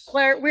Yes.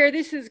 where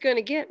this is going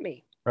to get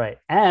me. Right.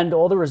 And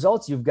all the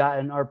results you've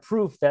gotten are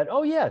proof that,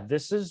 oh yeah,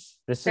 this is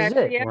That's it.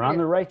 the We're on evidence.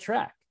 the right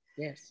track.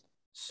 Yes.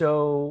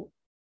 So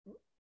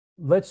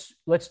let's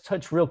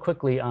touch real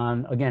quickly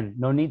on, again,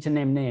 no need to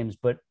name names,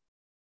 but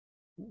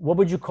what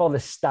would you call the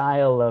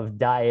style of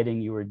dieting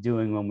you were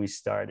doing when we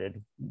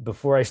started,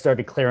 before I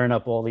started clearing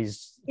up all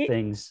these It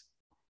things?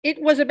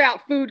 it was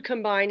about food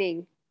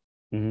combining.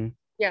 Mm-hmm.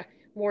 Yeah,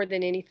 more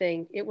than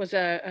anything. It was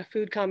a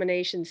food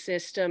combination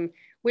system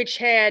which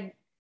had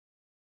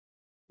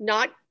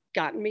not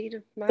gotten me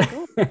to my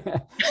goal.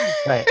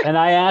 Right. And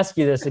I ask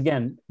you this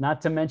again,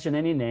 not to mention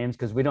any names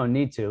because we don't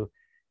need to.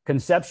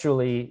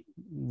 Conceptually,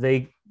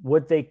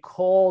 what they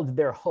called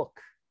their hook,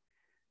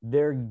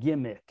 their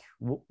gimmick,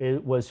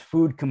 it was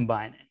food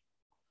combining.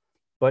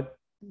 But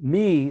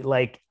me,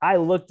 like I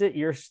looked at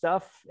your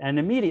stuff and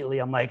immediately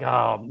I'm like,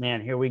 oh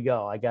man, here we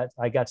go.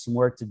 I got some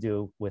work to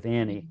do with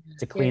Annie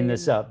to Yeah, clean yeah,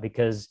 this up,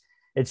 because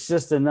it's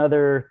just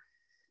another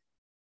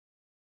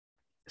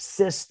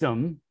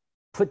system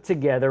put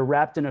together,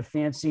 wrapped in a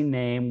fancy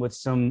name with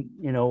some,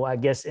 I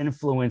guess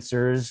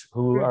influencers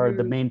who are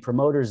the mm-hmm, main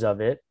promoters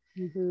of it.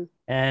 mm-hmm.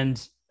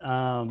 And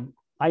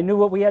I knew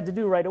what we had to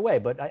do right away,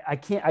 but I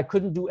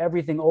couldn't do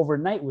everything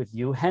overnight with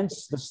you,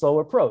 hence the slow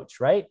approach,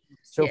 right?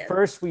 So Yes.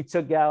 first we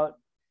took out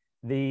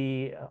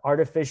the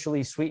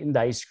artificially sweetened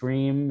ice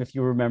cream, if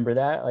you remember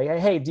that. Like,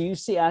 hey, do you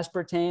see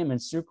aspartame and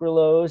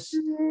sucralose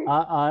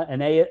Mhm.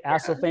 and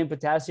acesulfame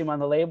potassium on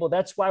the label?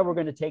 That's why we're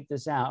going to take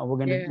this out and we're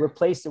going to Yeah.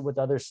 replace it with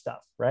other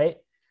stuff, right?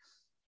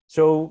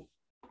 So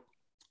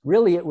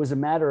really, it was a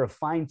matter of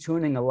fine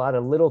tuning a lot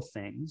of little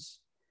things.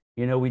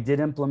 We did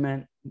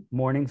implement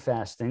morning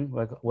fasting,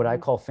 like what I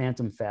call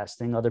phantom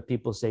fasting. Other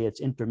people say it's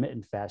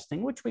intermittent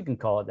fasting, which we can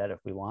call it that if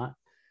we want.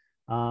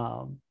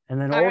 And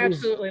then I all these,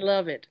 absolutely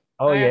love it.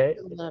 oh I yeah,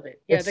 absolutely love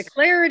it. Yeah, the it's,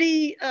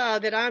 clarity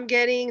that I'm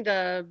getting,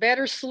 the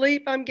better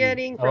sleep I'm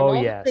getting from oh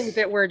all the things yes.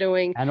 that we're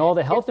doing. And all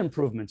the It, health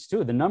improvements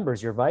too, the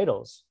numbers, your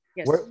vitals.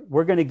 yes.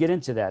 We're going to get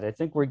into that. I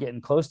think we're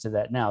getting close to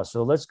that now.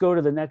 So let's go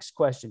to the next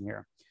question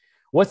here.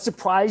 What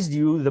surprised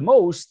you the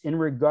most in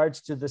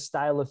regards to the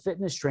style of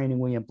fitness training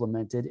we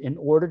implemented in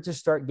order to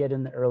start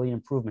getting the early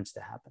improvements to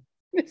happen?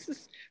 This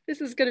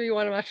is going to be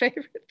one of my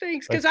favorite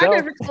things because Let's I go.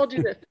 never told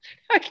you this.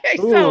 Okay,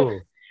 so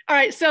Ooh, all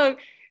right, so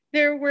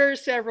there were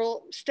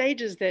several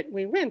stages that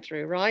we went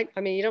through, right? I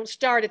mean, you don't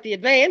start at the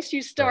advanced, you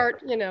right.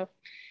 start,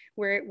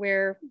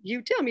 where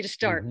you tell me to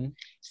start. Mm-hmm.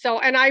 So,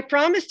 and I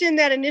promised in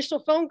that initial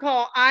phone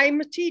call, I'm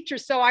a teacher,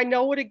 so I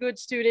know what a good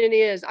student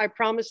is. I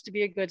promised to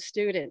be a good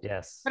student.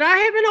 Yes. But I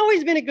haven't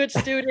always been a good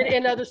student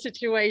in other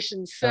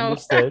situations. So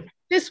Understood.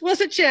 this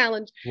was a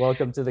challenge.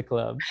 Welcome to the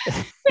club.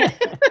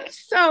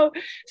 so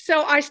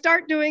so I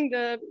start doing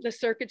the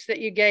circuits that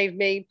you gave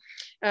me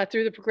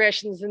through the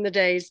progressions in the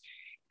days.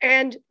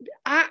 And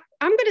I'm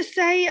going to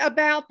say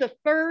about the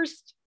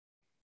first,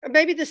 or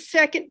maybe the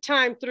second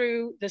time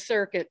through the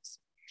circuits,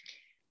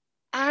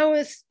 I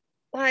was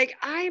like,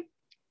 I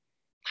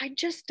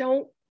just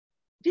don't.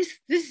 This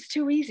is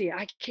too easy.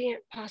 I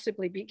can't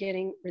possibly be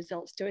getting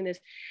results doing this.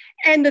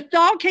 And the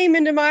thought came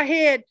into my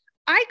head,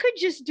 I could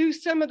just do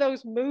some of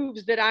those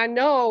moves that I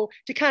know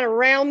to kind of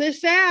round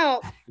this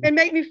out and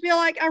make me feel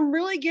like I'm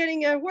really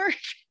getting a work.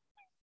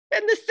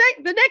 And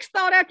the next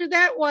thought after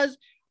that was,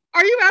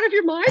 are you out of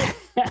your mind?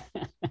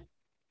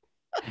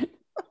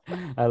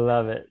 I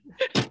love it.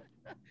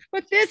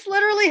 But this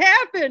literally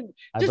happened.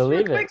 I Just for a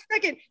believe quick it.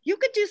 second. You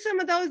could do some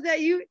of those that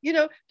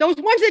those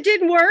ones that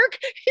didn't work,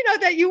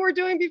 that you were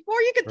doing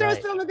before. You could throw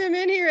Right. some of them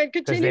in here and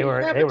Because continue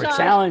to they were sabotage.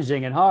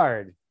 challenging and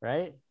hard,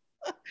 right?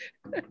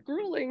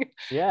 Grueling.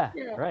 Yeah,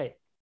 Yeah. right.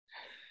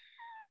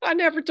 I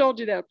never told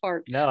you that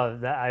part. No,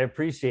 I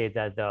appreciate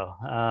that though.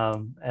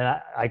 And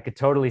I could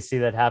totally see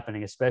that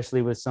happening,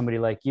 especially with somebody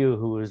like you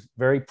who is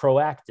very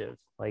proactive.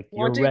 Like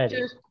you're Wanting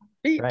ready,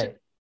 right?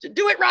 to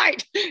do it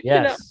right.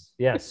 Yes,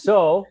 yes.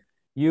 So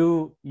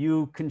you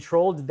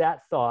controlled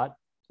that thought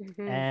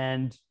Mhm.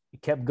 and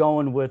kept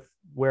going with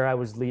where I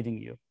was leading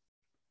you.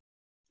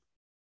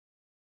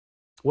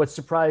 What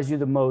surprised you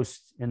the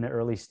most in the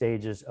early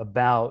stages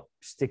about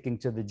sticking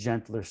to the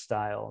gentler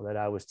style that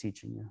I was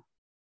teaching you?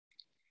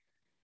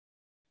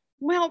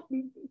 Well,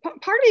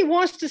 part of me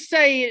wants to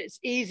say it's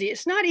easy.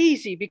 It's not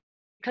easy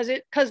because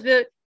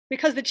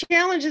the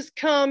challenges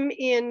come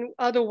in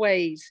other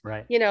ways.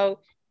 Right.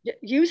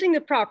 Using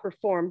the proper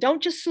form.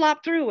 Don't just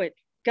slop through it.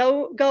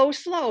 Go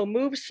slow,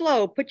 move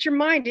slow, put your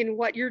mind in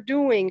what you're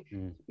doing.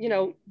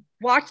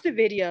 Watch the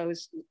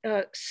videos,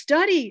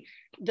 study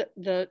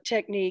the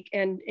technique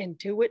and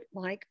do it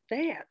like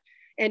that.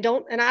 And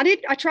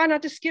I try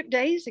not to skip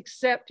days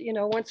except,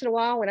 once in a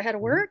while when I had to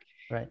work.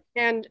 Right.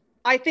 And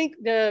I think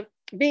the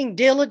being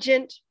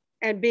diligent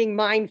and being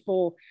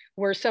mindful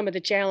were some of the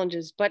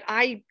challenges, but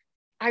I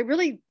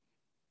really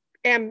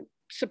am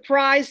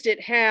surprised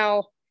at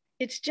how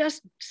it's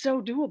just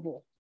so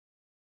doable.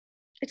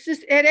 It's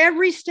just at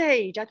every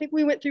stage. I think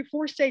we went through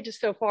 4 stages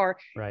so far.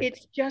 Right.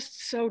 It's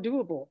just so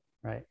doable.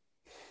 Right.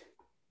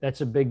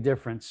 That's a big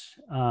difference.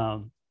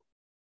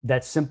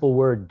 That simple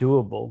word,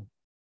 doable,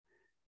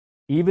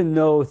 even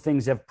though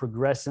things have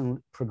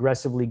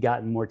progressively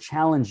gotten more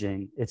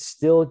challenging, it's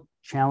still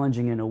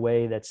challenging in a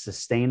way that's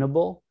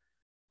sustainable,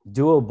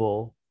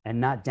 doable,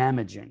 and not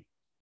damaging,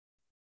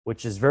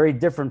 which is very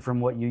different from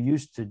what you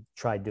used to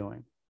try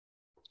doing.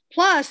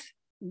 Plus,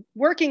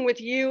 working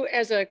with you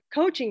as a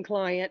coaching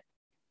client,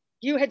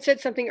 you had said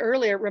something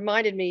earlier,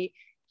 reminded me,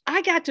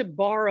 I got to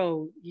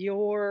borrow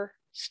your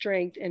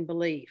strength and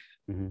belief.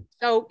 Mm-hmm.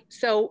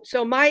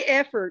 So my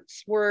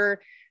efforts were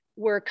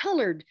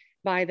colored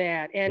by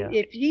that. And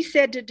if you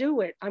said to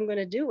do it, I'm going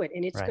to do it.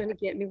 And it's going to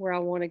get me where I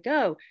want to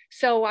go.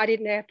 So I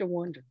didn't have to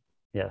wonder.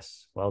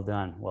 Yes. Well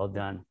done. Well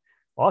done.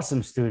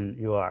 Awesome student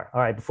you are. All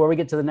right. Before we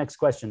get to the next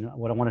question,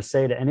 what I want to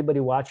say to anybody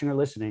watching or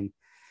listening,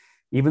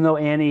 even though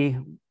Annie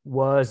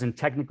was and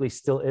technically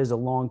still is a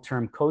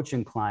long-term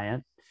coaching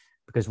client,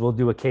 because we'll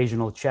do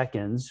occasional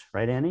check-ins,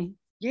 right, Annie?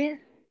 Yeah.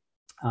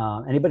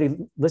 Anybody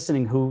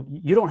listening who,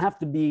 you don't have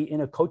to be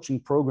in a coaching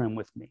program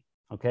with me.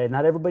 Okay.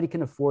 Not everybody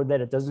can afford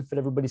that. It doesn't fit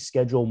everybody's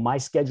schedule. My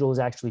schedule is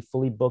actually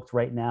fully booked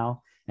right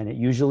now. And it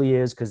usually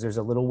is, because there's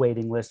a little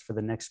waiting list for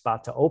the next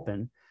spot to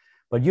open.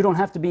 But you don't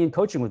have to be in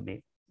coaching with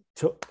me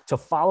to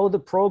follow the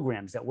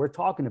programs that we're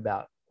talking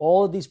about.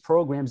 All of these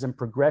programs and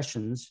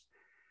progressions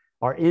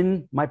are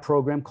in my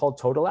program called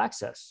Total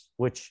Access,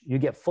 which you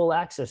get full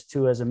access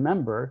to as a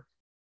member,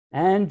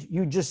 and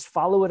you just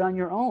follow it on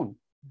your own.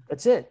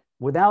 That's it,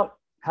 without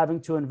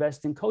having to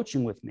invest in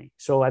coaching with me.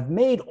 So I've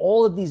made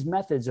all of these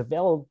methods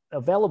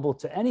available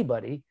to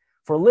anybody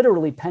for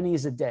literally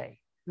pennies a day.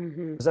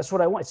 Because that's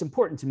what I want. It's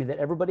important to me that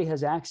everybody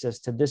has access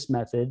to this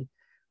method,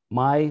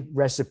 my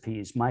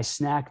recipes, my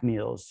snack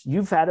meals.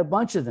 You've had a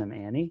bunch of them,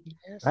 Annie,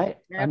 Yes, right?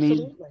 absolutely. I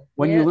mean,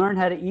 when you learn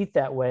how to eat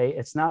that way,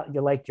 it's not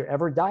like you're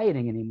ever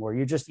dieting anymore.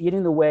 You're just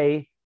eating the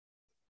way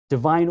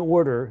divine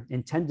order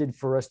intended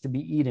for us to be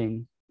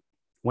eating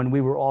when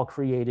we were all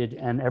created,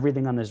 and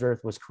everything on this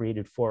earth was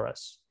created for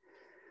us.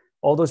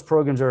 All those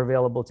programs are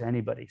available to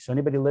anybody. So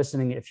anybody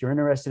listening, if you're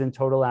interested in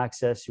Total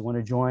Access, you want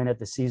to join at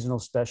the seasonal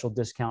special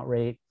discount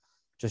rate,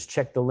 just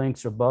check the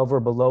links above or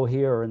below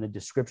here, or in the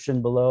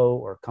description below,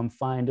 or come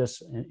find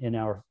us in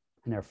our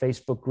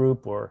Facebook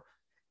group, or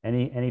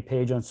any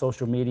page on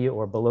social media,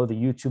 or below the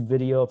YouTube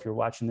video if you're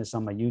watching this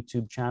on my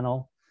YouTube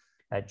channel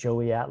at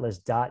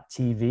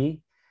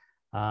joeyatlas.tv.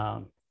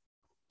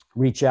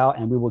 Reach out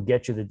and we will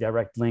get you the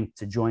direct link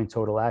to join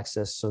Total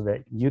Access, so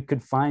that you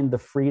could find the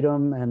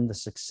freedom and the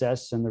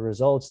success and the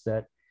results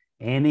that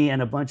Annie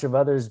and a bunch of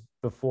others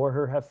before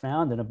her have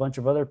found, and a bunch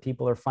of other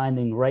people are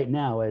finding right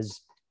now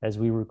as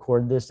we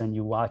record this and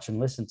you watch and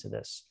listen to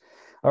this.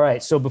 All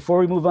right. So before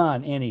we move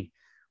on, Annie,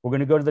 we're going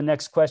to go to the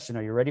next question.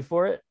 Are you ready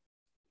for it?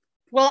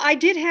 Well, I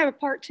did have a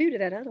part 2 to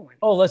that other one.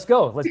 Oh, let's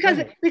go.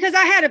 Because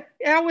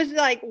I was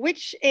like,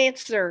 which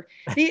answer?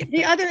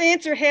 The other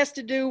answer has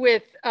to do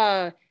with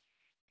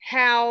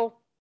how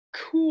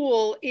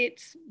cool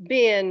it's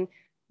been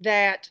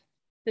that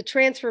the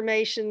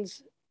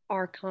transformations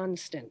are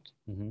constant.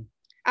 Mm-hmm.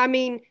 I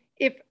mean,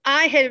 if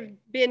I had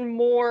been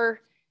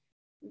more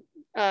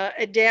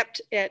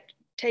adept at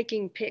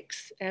taking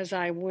pics as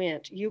I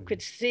went, you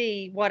could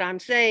see what I'm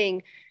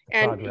saying.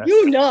 And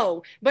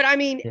progress. But I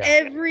mean,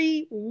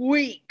 every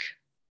week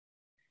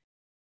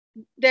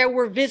there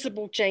were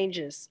visible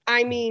changes.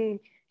 I mean,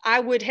 I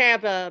would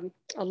have a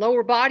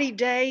lower body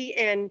day,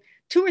 and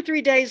 2 or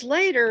 3 days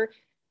later,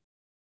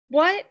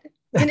 what?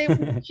 And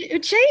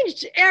it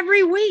changed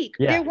every week.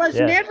 There was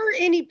never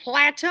any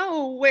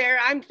plateau where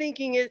I'm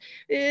thinking,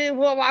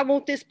 well, I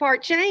want this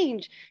part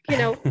change. You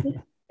know,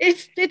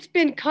 it's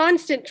been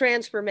constant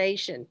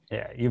transformation.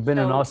 Yeah, you've been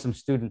an awesome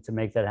student to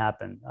make that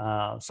happen.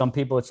 Some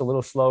people, it's a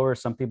little slower.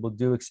 Some people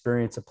do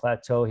experience a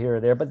plateau here or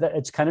there, but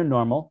it's kind of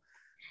normal.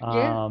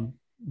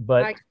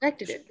 But I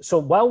expected it. So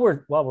while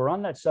we're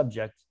on that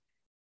subject,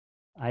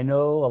 I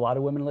know a lot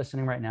of women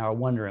listening right now are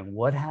wondering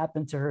what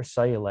happened to her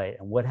cellulite,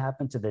 and what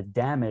happened to the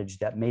damage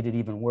that made it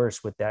even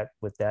worse with that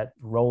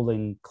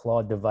rolling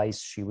claw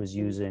device she was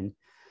using.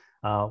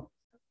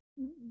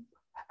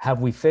 Have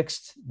we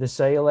fixed the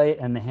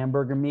cellulite and the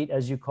hamburger meat,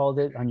 as you called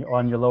it, on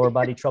your lower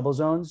body trouble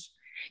zones?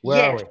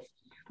 Where are we?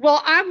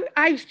 Well,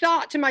 I've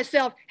thought to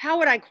myself, how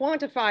would I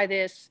quantify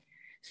this?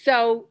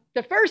 So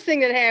the first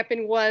thing that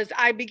happened was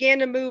I began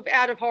to move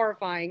out of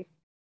horrifying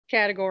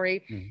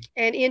category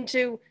and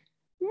into,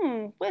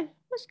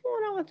 what's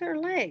going on with her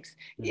legs?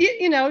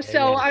 You know,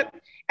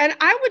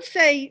 I would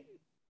say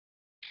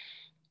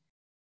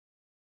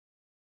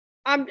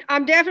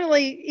I'm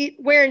definitely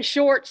wearing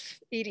shorts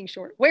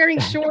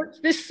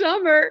this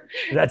summer.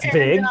 That's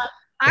big.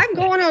 I'm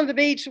going on the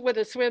beach with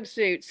a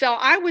swimsuit. So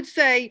I would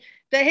say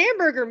the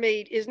hamburger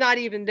meat is not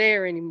even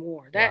there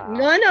anymore.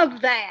 None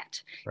of that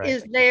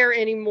is there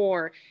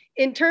anymore.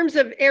 In terms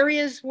of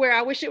areas where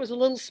I wish it was a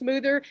little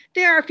smoother,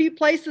 there are a few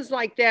places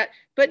like that,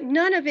 but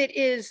none of it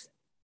is.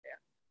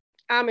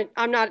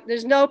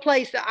 There's no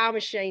place that I'm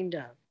ashamed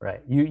of. Right.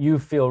 You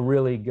feel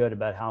really good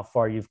about how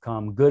far you've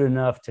come, good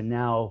enough to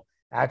now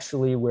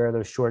actually wear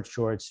those short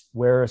shorts,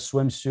 wear a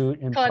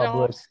swimsuit in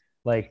public,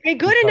 and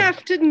good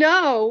enough to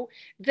know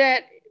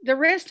that the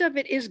rest of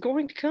it is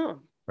going to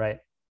come. Right.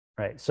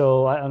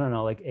 So I don't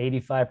know, like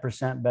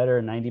 85%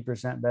 better,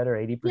 90% better,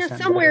 80%. Yeah,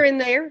 somewhere in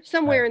there.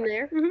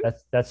 Mm-hmm.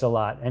 That's a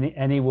lot.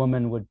 Any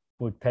woman would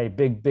pay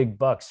big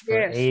bucks for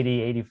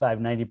 80, 85,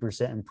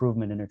 90%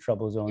 improvement in her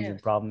trouble zones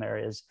and problem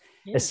areas,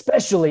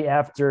 especially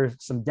after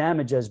some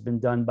damage has been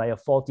done by a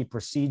faulty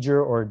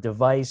procedure or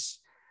device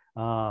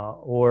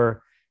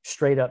or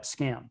straight up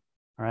scam.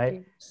 All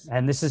right. Yes.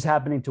 And this is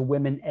happening to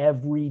women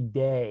every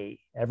day.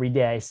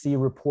 I see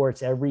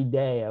reports every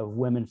day of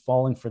women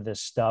falling for this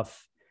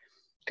stuff.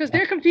 Because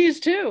they're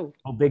confused too.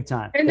 Oh, big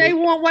time. And they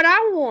want what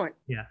I want.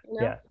 Yeah.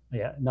 You know?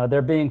 Yeah. No,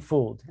 they're being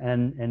fooled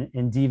and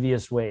in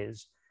devious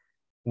ways.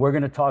 We're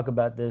going to talk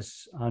about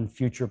this on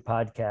future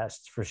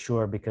podcasts for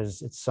sure,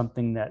 because it's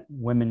something that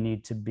women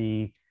need to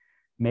be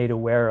made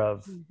aware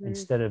of Mm-hmm.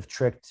 instead of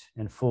tricked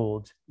and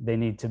fooled. They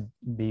need to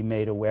be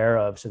made aware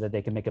of so that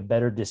they can make a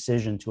better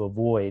decision to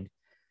avoid.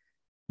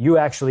 You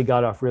actually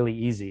got off really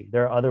easy.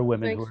 There are other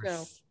women who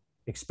are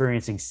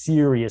experiencing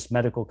serious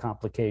medical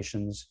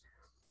complications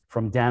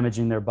from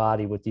damaging their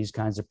body with these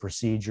kinds of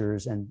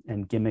procedures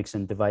and gimmicks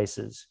and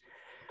devices.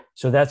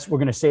 So we're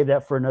going to save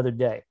that for another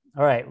day.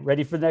 All right.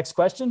 Ready for the next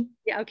question?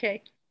 Yeah.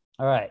 Okay.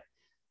 All right.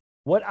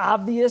 What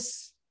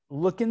obvious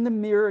look in the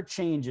mirror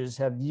changes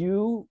have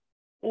you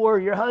or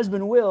your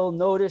husband Will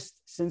noticed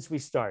since we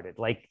started?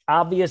 Like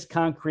obvious,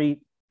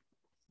 concrete,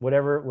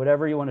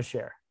 whatever you want to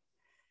share.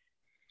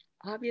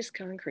 Obvious,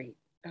 concrete.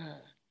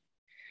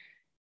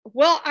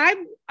 Well,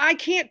 I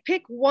can't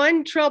pick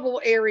one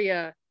trouble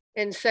area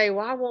and say,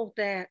 why won't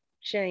that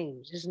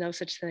change? There's no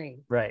such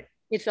thing. Right.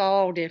 It's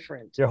all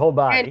different. Your whole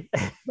body.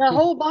 The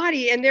whole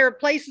body. And there are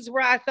places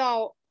where I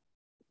thought,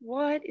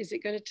 what is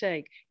it going to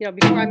take?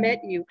 Before I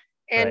met you.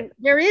 And right.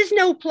 There is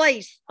no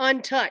place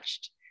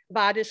untouched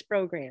by this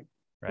program.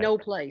 Right. No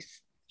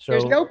place. So,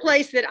 there's no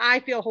place that I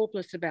feel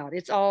hopeless about.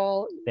 It's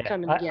all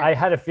coming together. I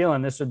had a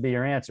feeling this would be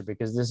your answer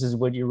because this is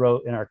what you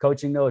wrote in our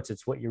coaching notes.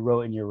 It's what you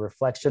wrote in your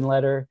reflection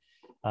letter.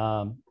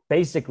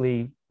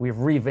 Basically, we've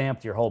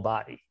revamped your whole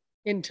body.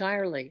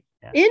 Entirely.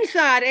 Yeah.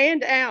 Inside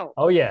and out.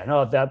 Oh yeah,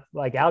 no, that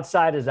like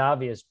outside is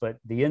obvious, but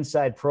the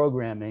inside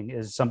programming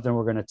is something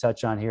we're going to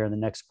touch on here in the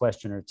next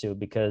question or two,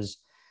 because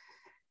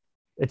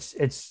it's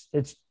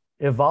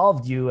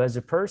evolved you as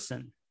a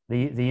person,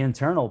 the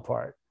internal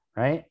part,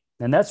 right?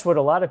 And that's what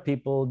a lot of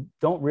people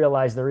don't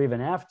realize they're even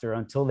after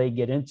until they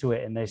get into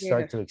it and they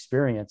start to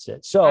experience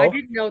it. So I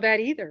didn't know that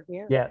either.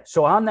 Yeah. Yeah.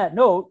 So on that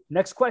note,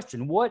 next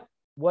question,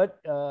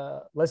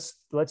 let's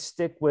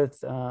stick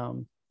with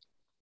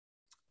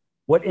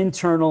what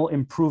internal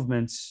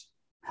improvements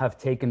have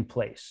taken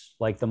place,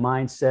 like the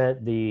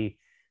mindset, the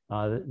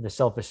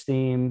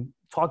self-esteem.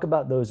 Talk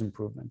about those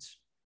improvements.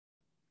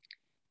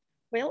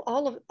 Well,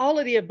 all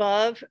of the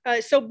above.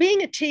 So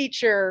being a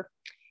teacher,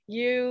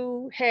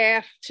 you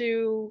can't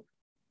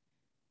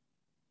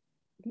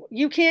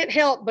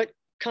help but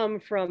come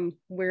from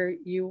where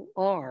you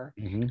are.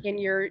 Mm-hmm.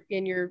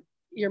 in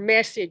your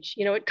message.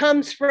 It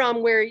comes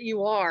from where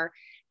you are.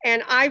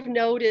 And I've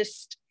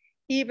noticed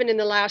even in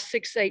the last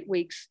 6-8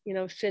 weeks,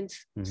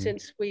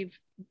 since we've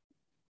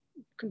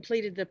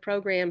completed the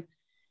program,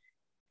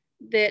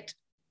 that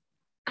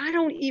I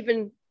don't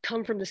even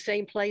come from the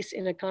same place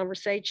in a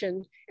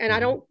conversation. And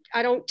mm-hmm.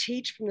 I don't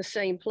teach from the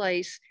same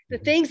place. The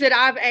mm-hmm. things that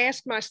I've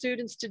asked my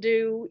students to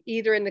do,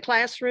 either in the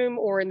classroom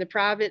or in the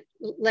private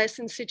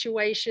lesson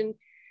situation,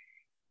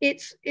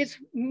 it's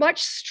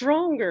much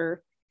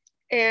stronger.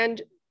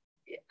 And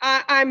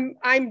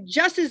I'm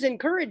just as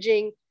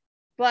encouraging,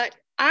 but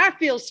I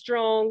feel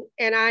strong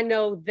and I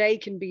know they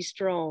can be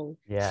strong.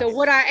 Yes. So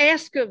what I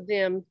ask of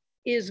them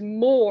is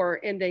more,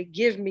 and they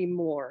give me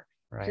more.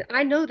 Right.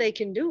 I know they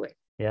can do it.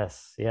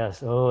 Yes.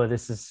 Yes. Oh,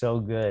 this is so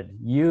good.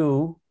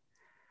 You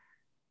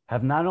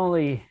have not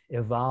only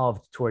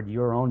evolved toward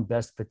your own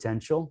best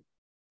potential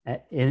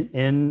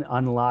in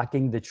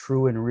unlocking the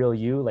true and real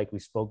you, like we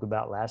spoke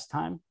about last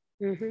time,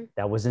 mm-hmm.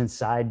 that was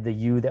inside the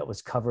you that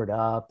was covered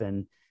up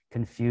and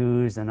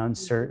confused and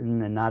uncertain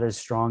mm-hmm. and not as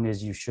strong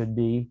as you should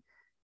be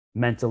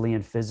mentally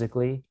and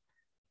physically.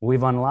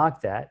 We've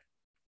unlocked that.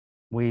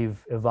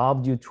 We've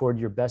evolved you toward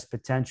your best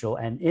potential.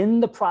 And in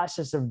the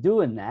process of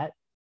doing that,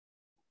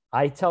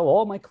 I tell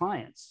all my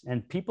clients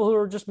and people who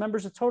are just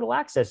members of Total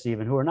Access,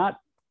 even who are not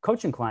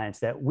coaching clients,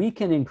 that we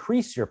can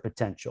increase your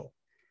potential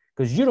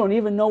because you don't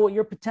even know what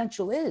your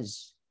potential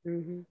is.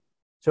 Mm-hmm.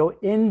 So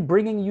in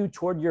bringing you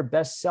toward your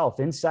best self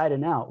inside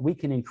and out, we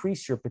can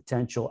increase your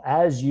potential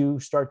as you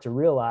start to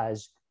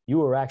realize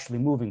you are actually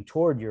moving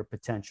toward your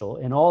potential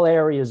in all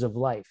areas of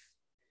life.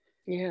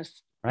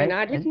 Yes. Right? And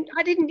I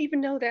didn't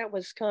even know that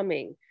was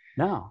coming.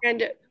 No.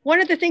 And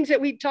one of the things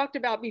that we talked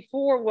about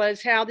before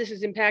was how this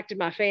has impacted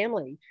my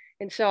family.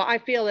 And so I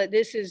feel that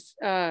this has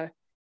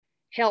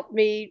helped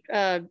me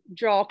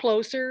draw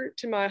closer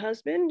to my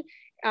husband.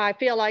 I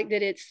feel like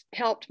that it's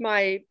helped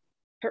my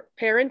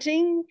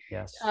parenting.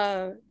 Yes.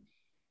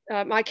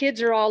 My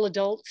kids are all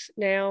adults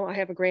now. I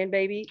have a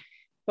grandbaby,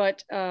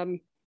 but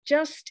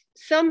just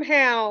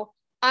somehow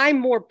I'm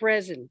more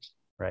present.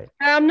 Right.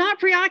 I'm not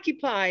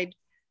preoccupied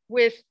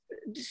with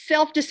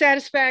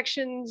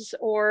self-dissatisfactions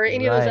or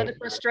any of those other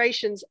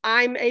frustrations.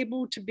 I'm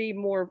able to be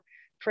more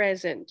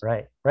present.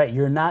 Right. Right.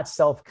 You're not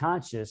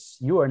self-conscious.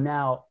 You are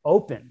now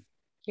open.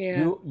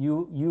 Yeah.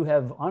 You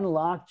have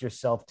unlocked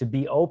yourself to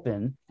be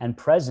open and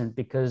present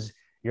because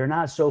you're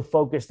not so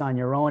focused on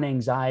your own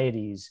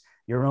anxieties,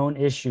 your own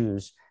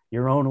issues,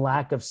 your own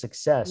lack of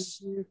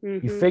success.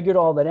 Mm-hmm. You figured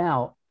all that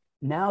out.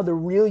 Now the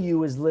real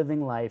you is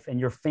living life, and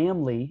your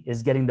family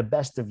is getting the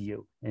best of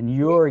you, and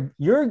you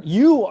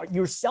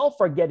yourself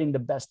are getting the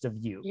best of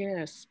you.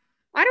 Yes.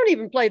 I don't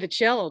even play the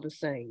cello the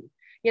same.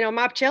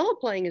 My cello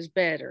playing is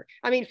better.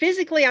 I mean,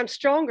 physically I'm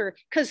stronger,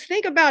 because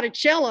think about a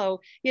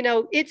cello,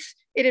 it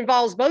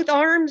involves both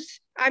arms.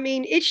 I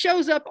mean, it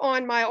shows up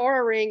on my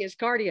Aura Ring as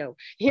cardio,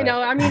 right.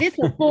 I mean, it's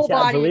a full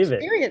body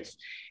experience.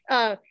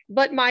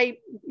 But my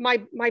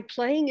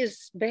playing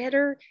is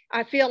better.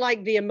 I feel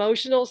like the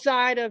emotional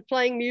side of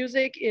playing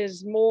music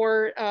is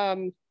more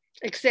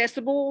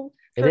accessible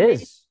It for me.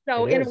 is.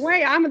 So It in a is.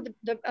 way, I'm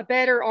a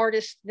better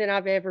artist than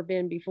I've ever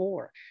been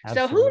before. So who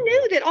Absolutely.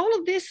 knew that all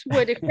of this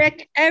would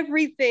affect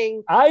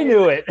everything? I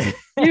knew it.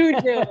 You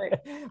knew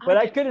it. But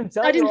I couldn't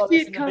tell I you didn't all see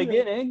this it in the coming.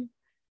 beginning.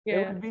 It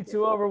Yeah. would be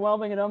too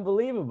overwhelming and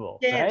unbelievable,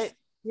 Yes. right?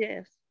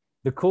 Yes.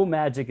 The cool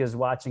magic is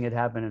watching it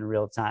happen in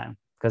real time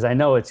because I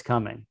know it's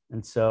coming.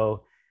 And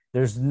so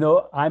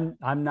I'm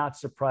not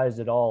surprised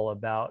at all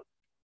about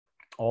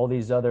all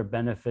these other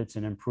benefits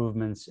and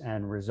improvements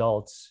and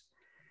results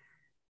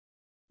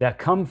that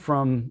come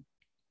from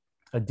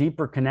a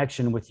deeper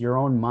connection with your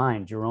own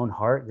mind, your own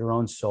heart, your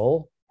own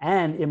soul,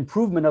 and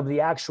improvement of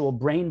the actual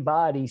brain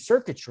body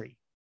circuitry.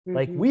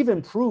 Like Mm-hmm. we've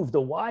improved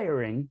the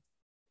wiring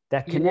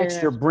that connects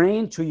your Yes.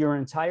 brain to your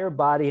entire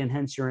body and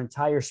hence your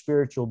entire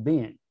spiritual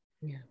being.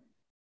 Yeah.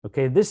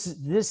 Okay, this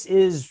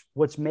is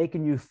what's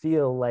making you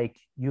feel like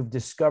you've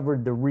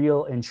discovered the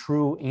real and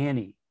true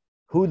Annie,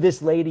 who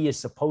this lady is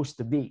supposed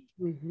to be.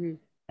 Mm-hmm.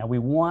 And we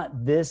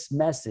want this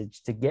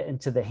message to get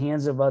into the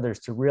hands of others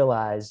to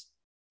realize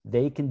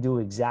they can do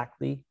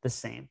exactly the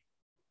same.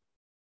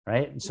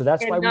 Right. And so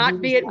that's why And we do not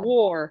these. be at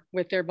war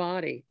with their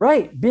body.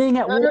 Right. Being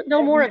at war.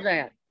 No more of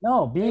that.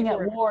 No, being at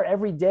war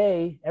every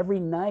day, every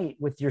night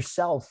with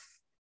yourself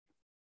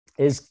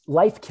is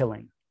life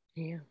killing.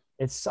 Yeah.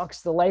 It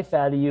sucks the life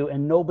out of you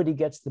and nobody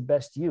gets the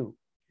best you.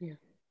 Yeah.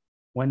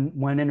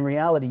 When in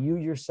reality, you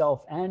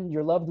yourself and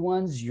your loved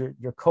ones, your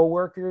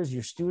coworkers,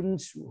 your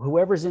students,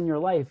 whoever's in your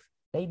life,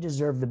 they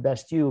deserve the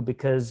best you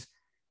because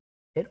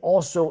it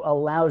also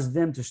allows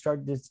them to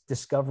start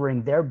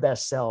discovering their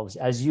best selves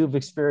as you've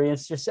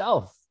experienced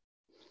yourself.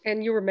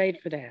 And you were made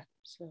for that.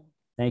 So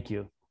thank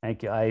you.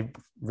 Thank you. I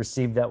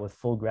received that with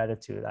full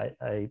gratitude.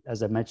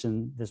 As I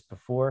mentioned this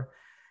before,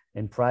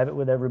 in private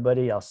with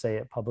everybody, I'll say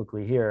it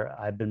publicly here.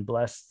 I've been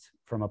blessed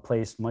from a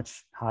place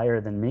much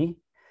higher than me.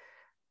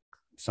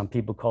 Some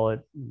people call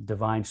it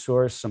divine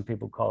source. Some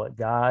people call it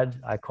God.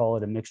 I call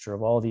it a mixture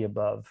of all the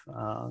above.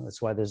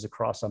 That's why there's a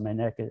cross on my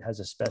neck. It has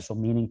a special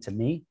meaning to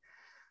me.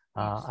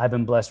 I've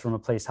been blessed from a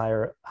place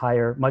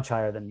much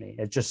higher than me.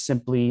 It just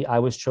simply, I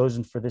was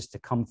chosen for this to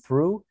come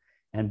through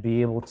and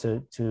be able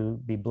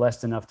to be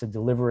blessed enough to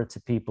deliver it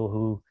to people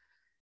who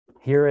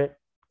hear it,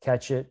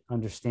 catch it,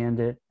 understand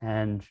it,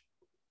 and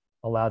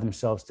allow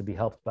themselves to be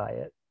helped by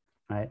it,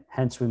 right?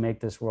 Hence, we make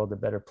this world a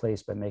better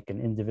place by making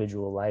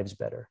individual lives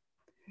better.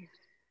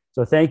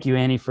 So thank you,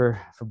 Annie,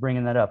 for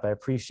bringing that up. I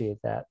appreciate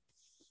that.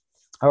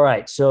 All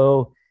right,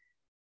 so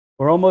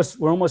we're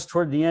almost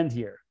toward the end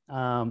here.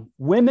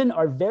 Women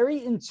are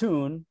very in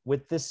tune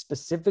with this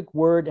specific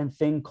word and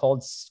thing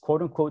called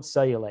quote unquote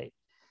cellulite.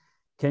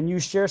 Can you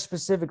share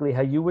specifically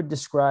how you would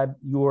describe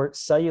your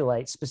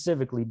cellulite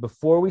specifically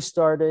before we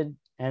started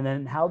and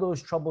then how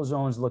those trouble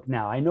zones look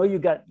now? I know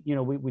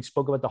we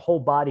spoke about the whole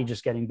body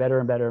just getting better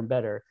and better and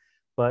better,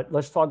 but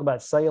let's talk about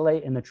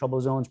cellulite and the trouble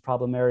zones,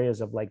 problem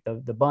areas of like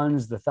the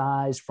buns, the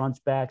thighs,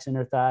 fronts, backs,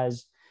 inner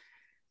thighs.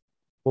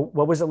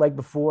 What was it like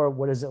before?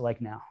 What is it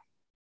like now?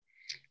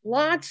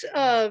 Lots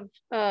of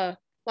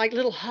like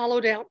little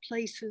hollowed out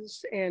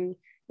places and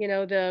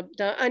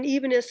the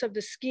unevenness of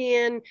the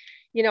skin.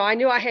 I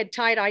knew I had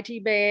tight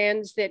IT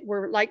bands that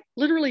were like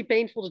literally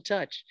painful to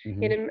touch.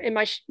 Mm-hmm. And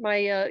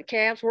my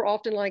calves were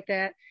often like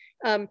that.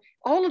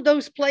 All of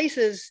those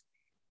places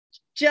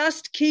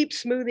just keep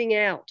smoothing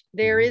out.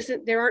 There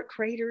aren't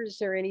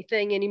craters or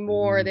anything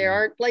anymore. Mm-hmm. There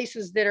aren't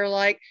places that are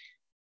like,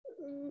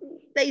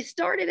 they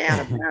started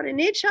out about an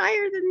inch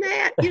higher than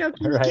that. Can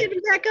you get me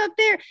back up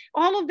there?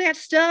 All of that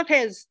stuff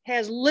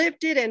has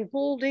lifted and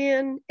pulled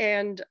in,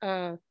 and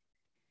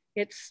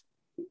it's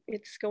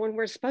going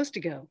where it's supposed to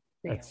go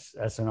now.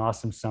 That's an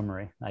awesome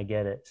summary. I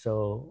get it.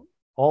 So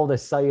all the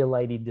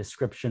cellulite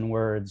description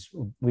words,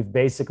 we've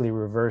basically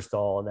reversed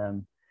all of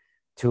them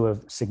to a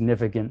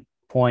significant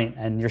point,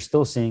 and you're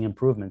still seeing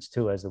improvements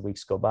too as the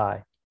weeks go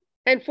by.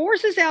 And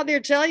forces out there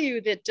tell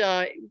you that,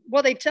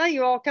 they tell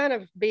you all kind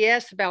of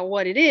BS about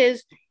what it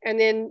is, and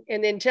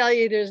then tell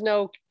you there's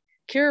no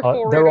cure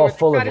for they're it, all or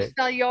full try of to it.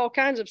 sell you all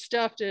kinds of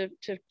stuff to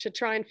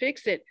try and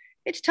fix it.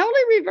 It's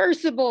totally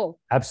reversible.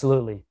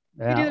 Absolutely.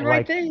 You do the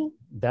right thing.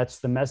 That's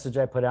the message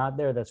I put out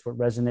there. That's what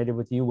resonated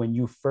with you when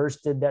you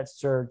first did that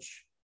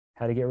search,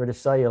 how to get rid of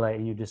cellulite,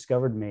 and you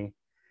discovered me.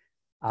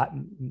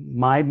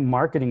 My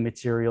marketing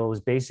material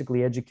is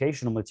basically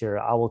educational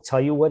material. I will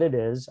tell you what it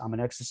is. I'm an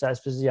exercise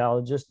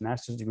physiologist,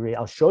 master's degree.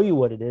 I'll show you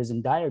what it is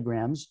in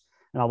diagrams,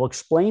 and I will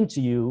explain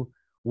to you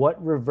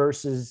what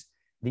reverses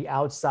the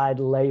outside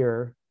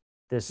layer,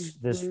 this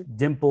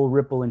dimple,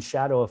 ripple, and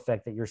shadow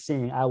effect that you're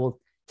seeing. I will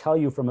tell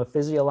you from a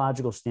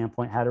physiological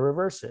standpoint how to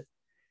reverse it.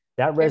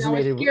 That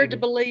resonated. I was scared to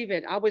believe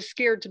it. I was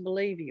scared to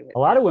believe you. A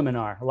lot of women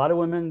are. A lot of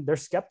women, they're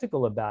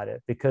skeptical about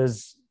it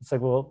because it's like,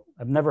 well,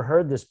 I've never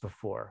heard this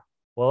before.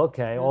 Well,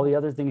 okay, all the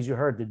other things you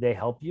heard, did they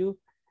help you?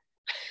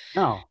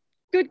 No.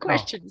 Good No.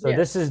 question. So Yes.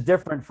 this is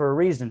different for a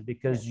reason,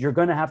 because Yes. you're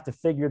going to have to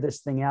figure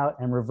this thing out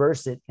and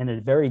reverse it in a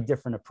very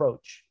different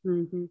approach.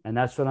 Mm-hmm. And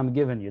that's what I'm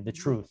giving you, the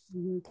truth,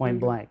 Mm-hmm. point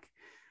Mm-hmm. blank.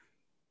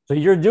 So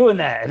you're doing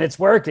that and it's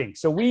working.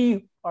 So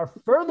we are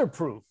further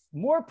proof,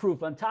 more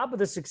proof on top of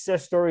the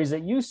success stories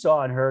that you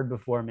saw and heard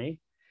before me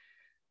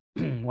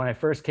when I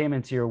first came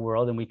into your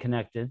world and we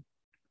connected,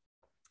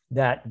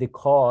 that the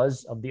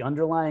cause of the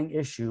underlying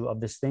issue of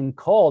this thing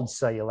called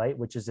cellulite,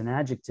 which is an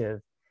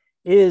adjective,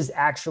 is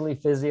actually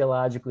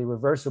physiologically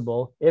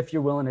reversible if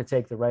you're willing to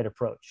take the right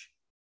approach.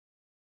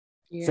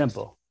 Yes.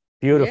 Simple,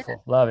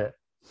 beautiful, love it.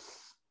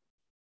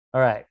 All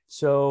right.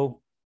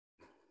 So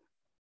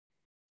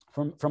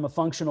from a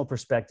functional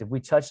perspective, we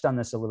touched on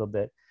this a little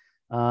bit.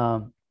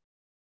 From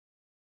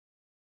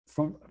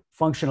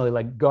functionally,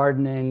 like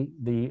gardening,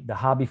 the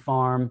hobby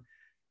farm,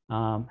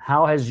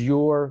 how has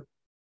your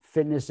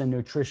fitness and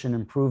nutrition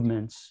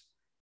improvements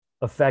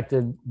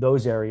affected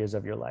those areas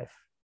of your life?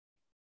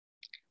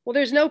 Well,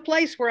 there's no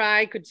place where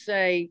I could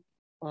say,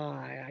 oh,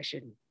 I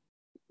shouldn't.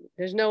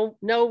 There's no,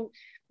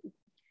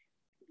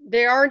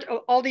 there aren't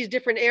all these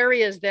different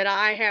areas that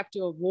I have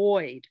to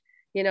avoid.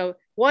 You know,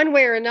 one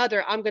way or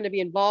another, I'm going to be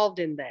involved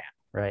in that.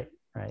 Right,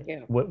 right.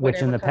 Yeah,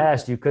 Which in the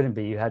past you couldn't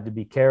be. You had to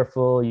be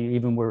careful. You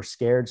even were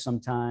scared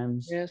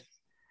sometimes. Yes,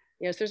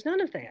 yes. There's none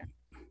of that.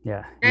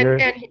 Yeah,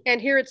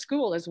 and here at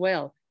school as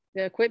well.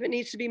 The equipment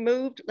needs to be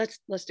moved.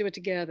 Let's do it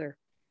together.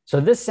 So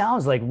this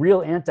sounds like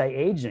real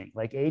anti-aging,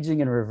 like aging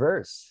in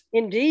reverse.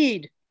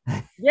 Indeed.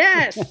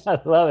 Yes. I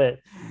love it.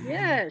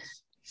 Yes.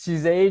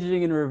 She's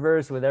aging in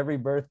reverse with every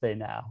birthday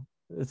now.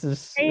 This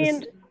is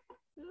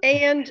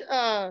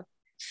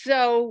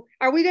so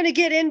are we going to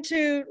get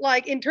into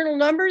like internal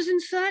numbers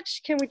and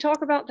such? Can we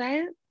talk about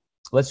that?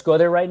 Let's go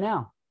there right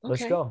now.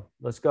 Okay.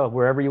 Let's go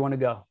wherever you want to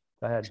go.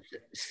 Go ahead.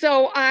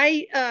 So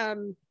I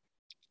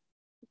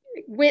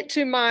went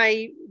to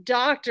my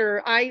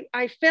doctor.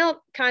 I felt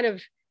kind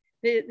of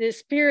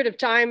this period of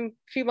time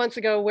a few months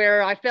ago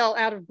where I felt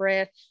out of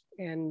breath,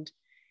 and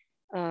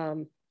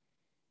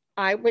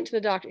I went to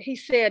the doctor. He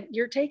said,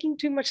 "You're taking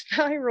too much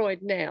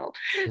thyroid now."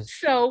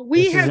 So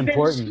we have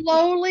been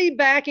slowly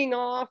backing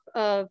off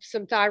of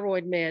some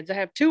thyroid meds. I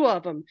have 2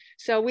 of them.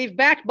 So we've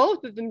backed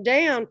both of them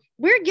down.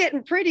 We're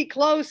getting pretty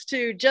close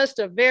to just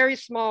a very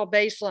small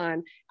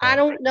baseline. I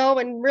don't know,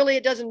 and really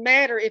it doesn't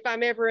matter if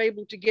I'm ever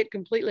able to get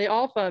completely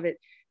off of it.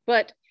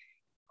 But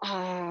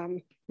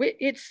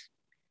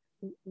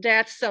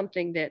that's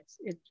something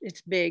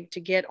it's big to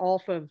get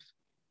off of,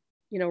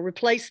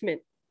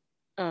 replacement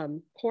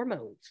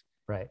hormones.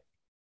 Right.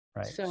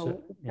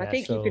 So I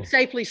think you could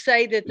safely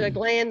say that the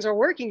glands are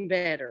working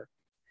better.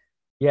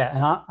 Yeah.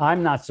 And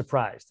I'm not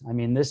surprised. I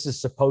mean, this is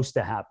supposed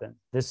to happen.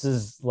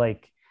 This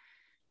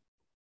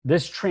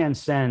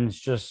transcends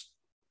just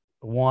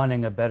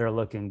wanting a better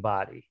looking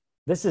body.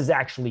 This is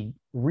actually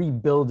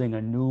rebuilding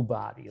a new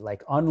body,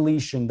 like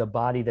unleashing the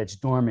body that's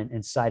dormant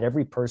inside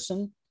every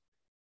person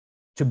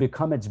to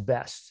become its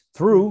best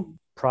through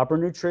proper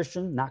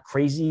nutrition, not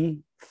crazy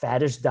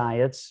faddish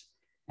diets,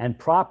 and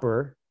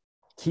proper,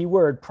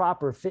 keyword,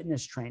 proper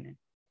fitness training.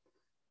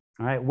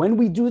 All right. When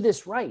we do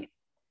this right,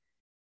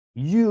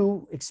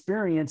 you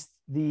experience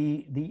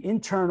the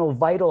internal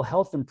vital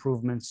health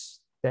improvements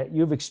that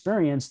you've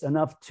experienced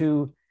enough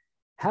to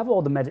have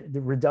all the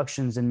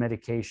reductions in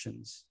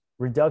medications,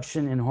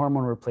 reduction in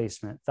hormone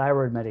replacement,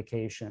 thyroid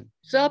medication,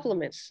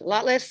 supplements, a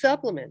lot less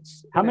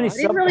supplements. How many? I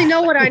didn't really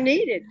know what I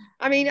needed.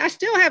 I mean, I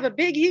still have a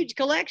big, huge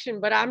collection,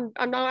 but I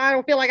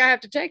don't feel like I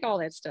have to take all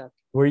that stuff.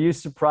 Were you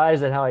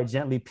surprised at how I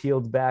gently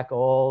peeled back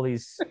all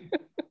these,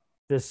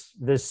 this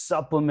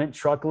supplement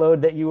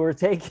truckload that you were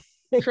taking?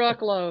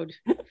 Truckload,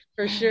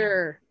 for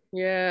sure.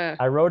 Yeah.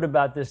 I wrote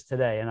about this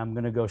today, and I'm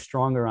going to go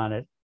stronger on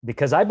it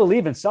because I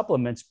believe in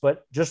supplements,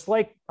 but just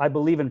like I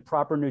believe in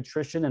proper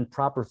nutrition and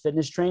proper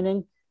fitness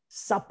training,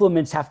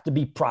 supplements have to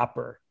be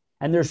proper.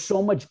 And there's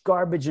so much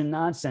garbage and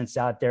nonsense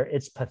out there.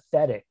 It's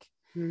pathetic.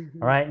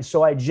 Mm-hmm. All right. And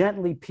so I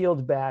gently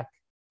peeled back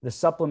the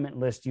supplement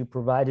list you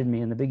provided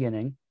me in the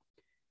beginning.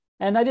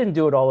 And I didn't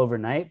do it all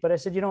overnight, but I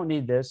said, you don't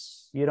need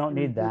this. You don't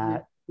need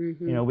that.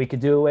 Mm-hmm. We could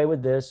do away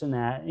with this and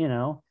that,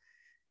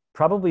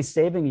 probably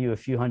saving you a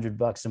few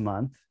 $100 a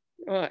month.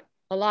 A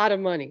lot of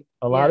money.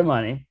 A lot of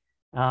money.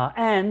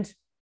 And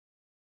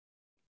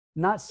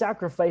not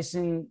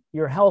sacrificing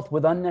your health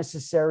with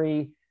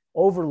unnecessary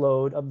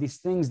overload of these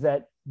things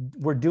that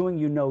were doing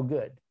you no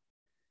good.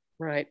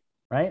 Right.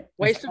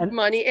 Waste of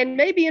money and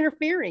maybe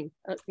interfering.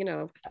 If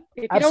you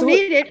Absolutely. don't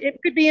need it, it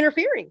could be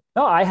interfering.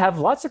 No, I have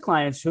lots of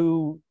clients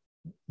who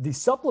the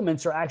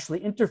supplements are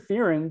actually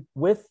interfering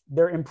with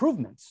their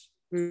improvements.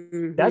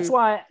 Mm-hmm. That's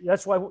why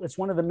it's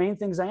one of the main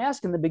things I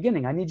ask in the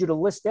beginning. I need you to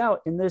list out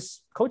in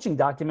this coaching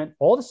document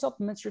all the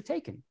supplements you're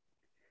taking,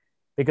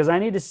 because I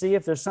need to see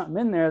if there's something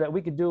in there that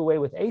we could do away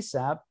with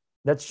ASAP.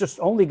 That's just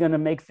only going to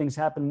make things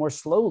happen more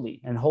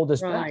slowly and hold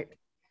us back.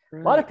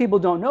 Right. A lot of people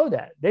don't know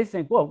that. They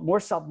think, well,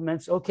 more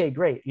supplements. Okay,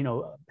 great.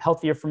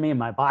 Healthier for me and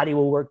my body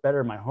will work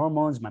better. My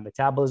hormones, my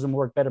metabolism will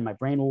work better. My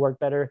brain will work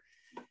better.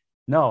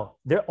 No,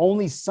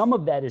 only some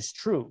of that is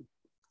true.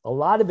 A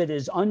lot of it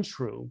is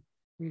untrue.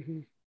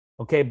 Mhm.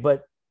 Okay.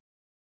 But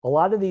a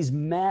lot of these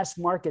mass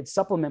market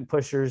supplement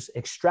pushers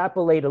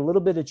extrapolate a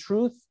little bit of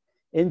truth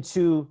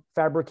into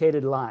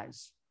fabricated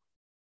lies.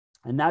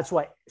 And that's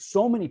why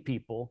so many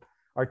people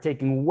are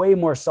taking way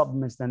more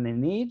supplements than they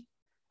need.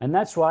 And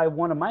that's why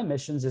one of my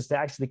missions is to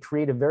actually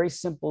create a very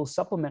simple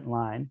supplement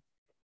line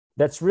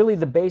that's really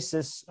the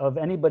basis of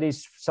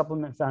anybody's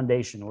supplement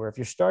foundation, where if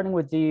you're starting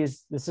with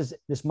these,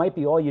 this might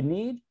be all you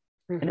need.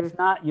 And if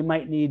not, you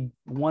might need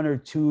 1 or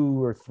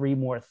 2 or 3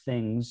 more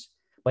things,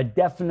 but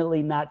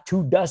definitely not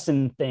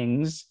 24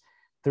 things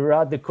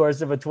throughout the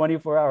course of a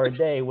 24-hour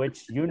day,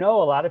 which a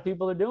lot of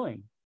people are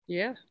doing.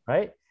 Yeah.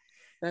 Right.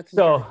 That's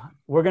so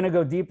we're going to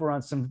go deeper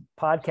on some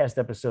podcast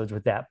episodes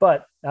with that.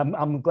 But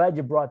I'm glad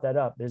you brought that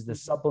up. There's the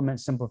supplement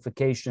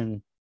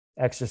simplification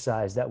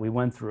exercise that we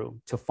went through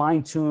to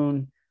fine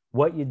tune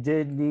what you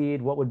did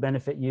need, what would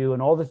benefit you,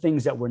 and all the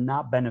things that were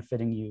not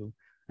benefiting you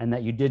and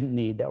that you didn't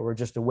need, that were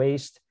just a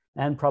waste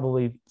and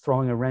probably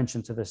throwing a wrench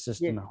into the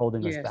system and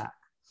holding us back.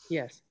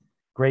 Yes.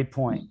 Great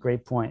point.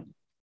 Great point.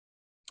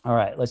 All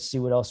right, let's see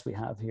what else we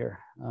have here.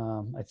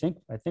 I think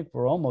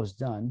we're almost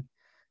done.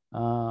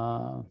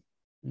 All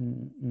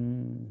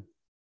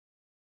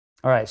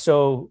right,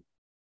 so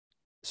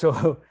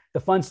the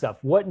fun stuff.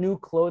 What new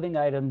clothing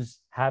items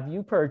have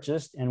you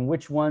purchased, and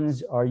which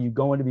ones are you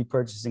going to be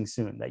purchasing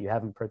soon that you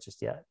haven't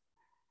purchased yet?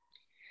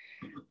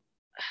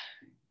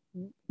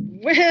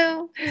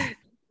 Well,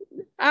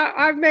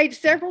 I've made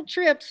several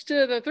trips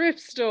to the thrift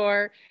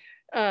store,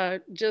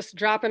 just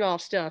dropping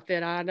off stuff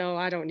that I know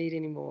I don't need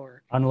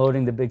anymore.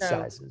 Unloading the big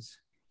sizes.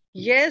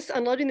 Yes,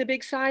 unloading the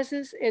big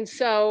sizes. And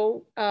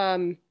so,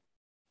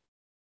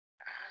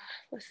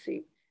 let's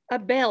see, a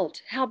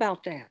belt. How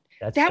about that?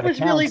 That was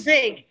really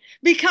big,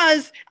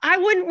 because I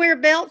wouldn't wear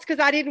belts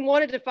because I didn't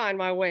want it to find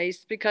my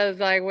waist,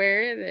 because I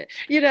wear it,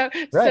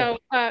 Right. So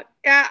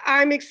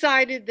I'm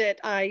excited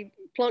that I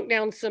plunked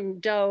down some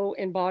dough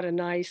and bought a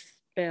nice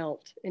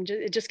belt, and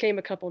it just came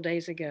a couple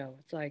days ago.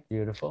 It's like,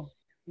 beautiful.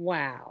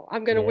 Wow,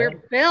 I'm going to wear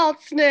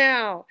belts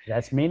now.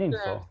 That's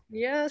meaningful.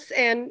 Yes.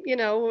 And,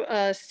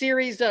 a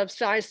series of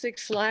size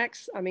 6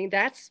 slacks. I mean,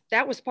 that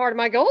was part of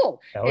my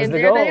goal. That was the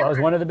goal. That was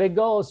one of the big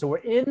goals. So we're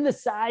in the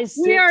size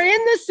 6. We are in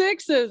the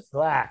 6s.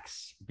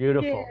 Slacks.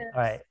 Beautiful.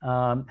 Yes.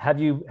 All right.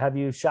 Have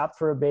you shopped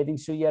for a bathing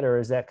suit yet, or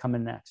is that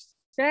coming next?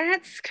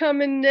 That's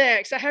coming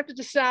next. I have to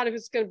decide if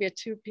it's going to be a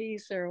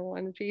 2-piece or a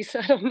 1-piece.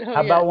 I don't know.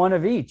 How about one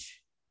of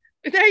each?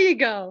 There you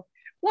go.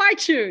 Why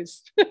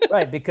choose?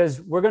 Right, because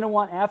we're going to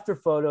want after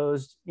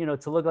photos,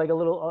 to look like a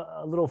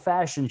little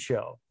fashion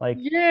show. Like,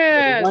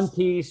 yes,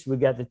 1-piece, we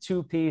got the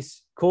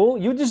 2-piece. Cool,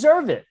 you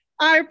deserve it.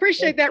 I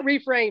appreciate that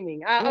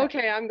reframing.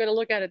 Okay, I'm going to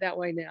look at it that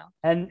way now.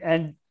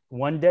 And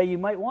one day you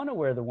might want to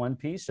wear the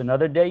 1-piece.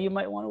 Another day you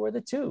might want to wear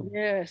the 2.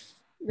 Yes.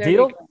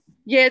 Deal?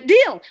 Yeah,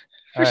 deal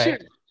for sure.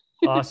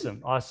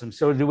 Awesome.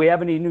 So do we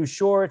have any new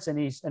shorts,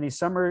 any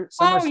summer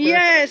skirts?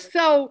 Yes.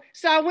 So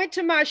I went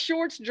to my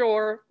shorts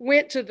drawer,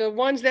 went to the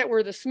ones that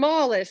were the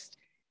smallest,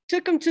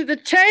 took them to the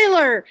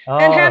tailor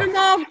and had them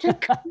all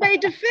made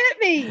to fit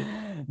me.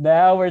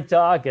 Now we're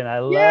talking. I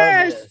love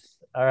this.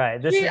 All right.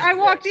 I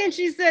walked in,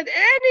 she said,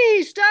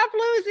 "Annie, stop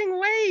losing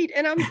weight."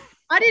 And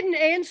I didn't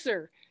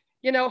answer.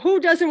 Who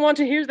doesn't want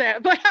to hear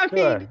that? But I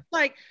mean,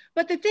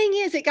 but the thing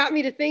is, it got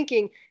me to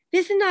thinking,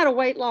 this is not a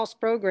weight loss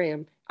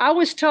program. I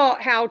was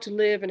taught how to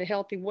live in a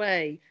healthy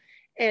way.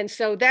 And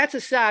so that's a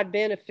side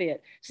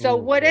benefit. So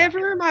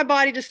whatever my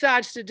body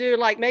decides to do,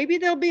 like maybe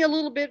there'll be a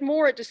little bit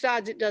more it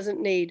decides it doesn't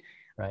need.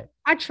 Right.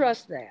 I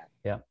trust that.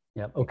 Yeah.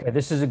 Okay.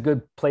 This is a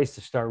good place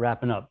to start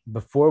wrapping up.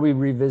 Before we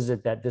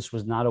revisit that this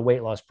was not a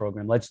weight loss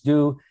program, let's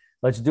do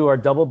our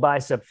double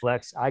bicep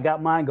flex. I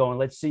got mine going.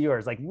 Let's see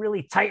yours. Like,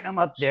 really tighten them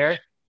up there.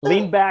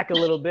 Lean back a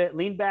little bit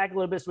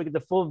so we get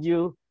the full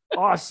view.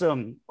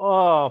 Awesome.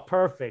 Oh,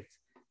 perfect.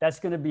 That's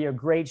going to be a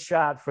great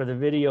shot for the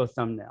video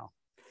thumbnail.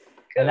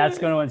 Good. And that's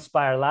going to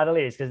inspire a lot of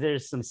ladies, because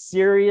there's some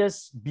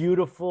serious,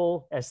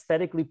 beautiful,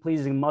 aesthetically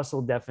pleasing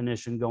muscle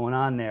definition going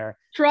on there.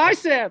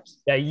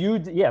 Triceps. You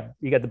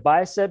got the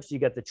biceps, you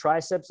got the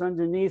triceps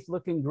underneath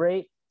looking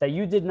great, that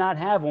you did not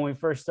have when we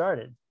first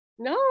started.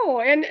 No,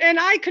 and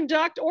I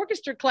conduct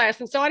orchestra class,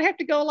 and so I'd have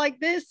to go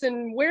like this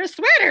and wear a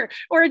sweater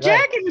or a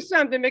jacket or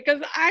something,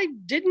 because I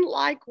didn't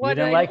like what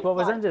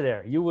was under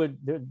there. You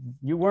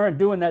weren't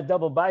doing that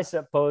double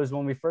bicep pose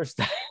when we first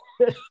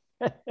started.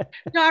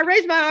 No, I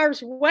raised my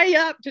arms way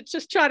up to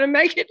just try to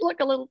make it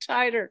look a little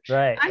tighter.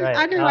 Right.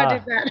 I knew I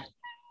did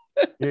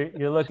that.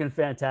 You're looking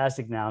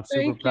fantastic now. I'm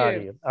super proud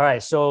of you. All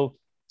right, so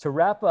to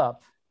wrap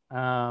up,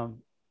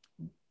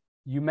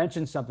 you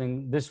mentioned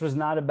something. This was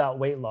not about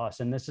weight loss.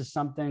 And this is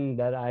something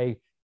that I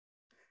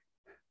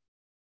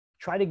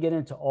try to get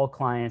into all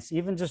clients,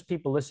 even just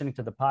people listening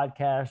to the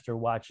podcast or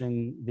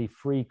watching the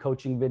free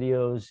coaching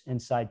videos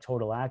inside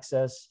Total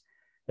Access,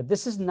 that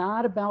this is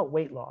not about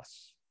weight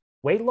loss.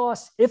 Weight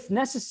loss, if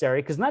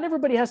necessary, because not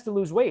everybody has to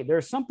lose weight. There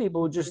are some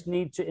people who just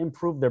need to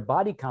improve their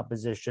body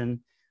composition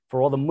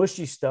for all the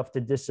mushy stuff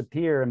to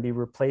disappear and be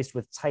replaced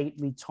with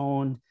tightly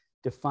toned,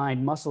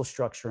 defined muscle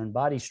structure and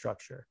body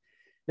structure.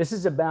 This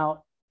is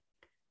about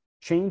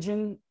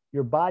changing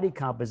your body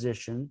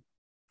composition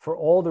for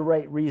all the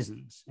right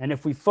reasons. And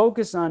if we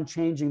focus on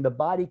changing the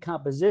body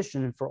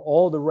composition for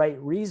all the right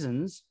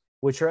reasons,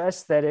 which are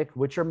aesthetic,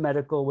 which are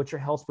medical, which are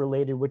health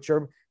related, which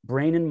are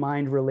brain and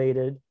mind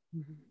related,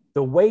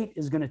 the weight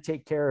is going to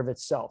take care of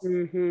itself.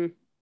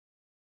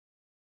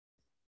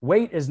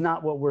 Weight is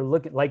not what we're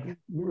looking like.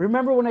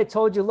 Remember when I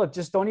told you, look,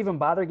 just don't even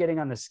bother getting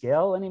on the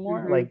scale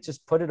anymore. Like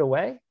just put it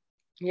away.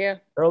 Yeah.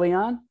 Early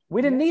on,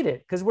 we didn't need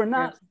it because we're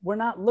not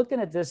looking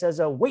at this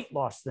as a weight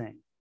loss thing.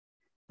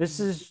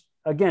 This is,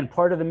 again,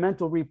 part of the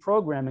mental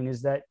reprogramming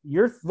is that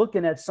you're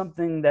looking at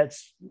something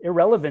that's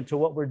irrelevant to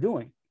what we're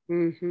doing.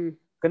 Going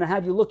to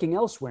have you looking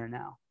elsewhere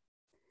now.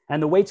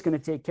 And the weight's going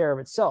to take care of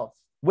itself,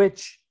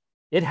 which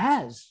it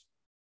has.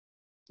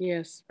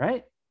 Yes.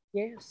 Right?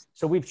 Yes.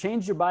 So we've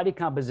changed your body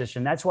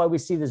composition. That's why we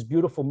see this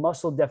beautiful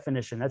muscle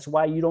definition. That's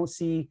why you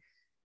see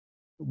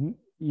a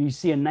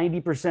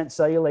 90%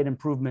 cellulite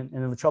improvement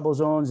in the trouble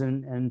zones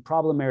and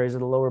problem areas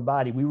of the lower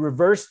body. We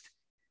reversed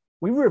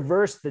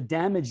the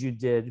damage you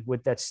did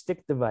with that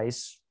stick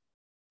device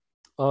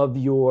of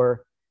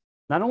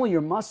not only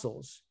your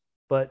muscles,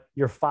 but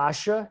your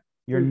fascia,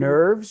 your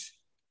nerves,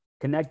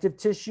 connective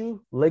tissue,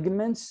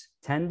 ligaments,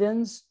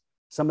 tendons,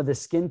 some of the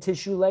skin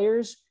tissue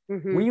layers.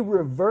 We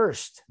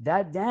reversed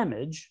that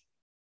damage,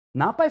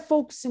 not by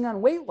focusing on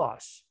weight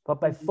loss,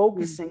 but by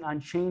focusing on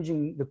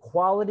changing the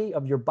quality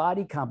of your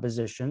body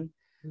composition,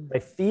 by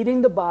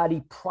feeding the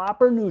body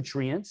proper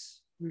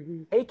nutrients,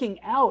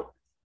 taking out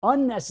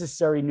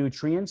unnecessary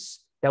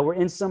nutrients that were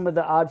in some of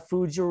the odd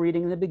foods you were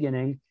eating in the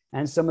beginning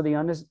and some of the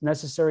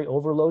unnecessary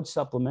overload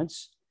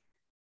supplements,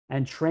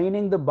 and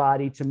training the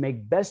body to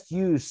make best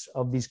use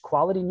of these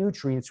quality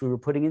nutrients we were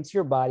putting into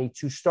your body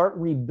to start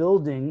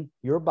rebuilding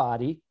your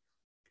body,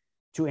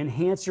 to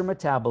enhance your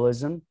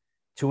metabolism,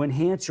 to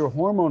enhance your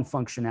hormone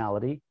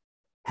functionality,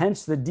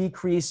 hence the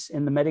decrease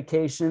in the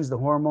medications, the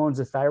hormones,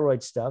 the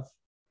thyroid stuff,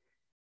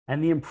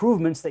 and the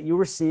improvements that you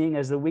were seeing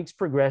as the weeks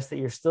progressed that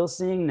you're still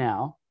seeing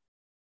now.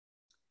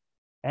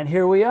 And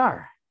here we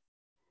are,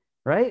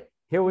 right?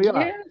 Here we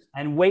are.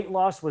 And weight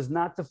loss was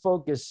not the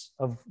focus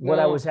of what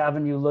I was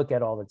having you look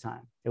at all the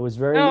time. It was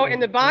very... No,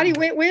 and the body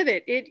went with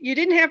it. You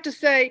didn't have to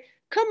say,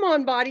 come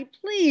on, body,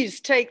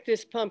 please take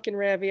this pumpkin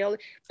ravioli.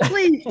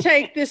 Please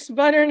take this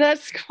butternut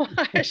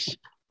squash.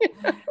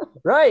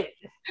 Right.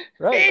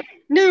 It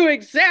knew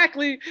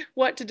exactly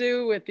what to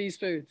do with these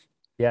foods.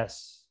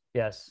 Yes.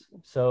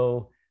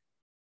 So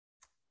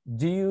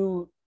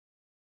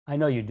I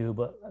know you do,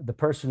 but the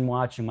person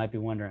watching might be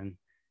wondering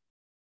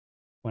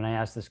when I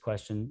ask this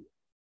question,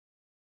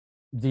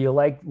 do you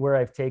like where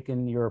I've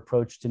taken your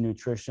approach to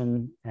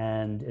nutrition?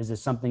 And is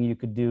this something you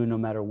could do no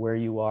matter where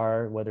you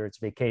are, whether it's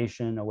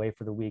vacation, away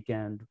for the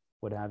weekend,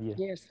 what have you?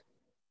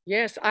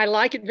 Yes, I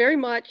like it very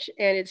much,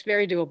 and it's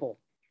very doable.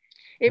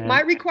 It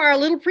might require a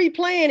little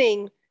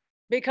pre-planning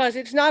because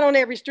it's not on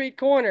every street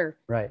corner,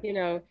 right?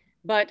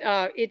 But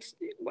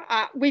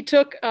we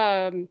took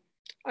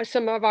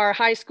some of our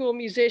high school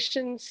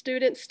musician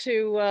students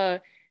to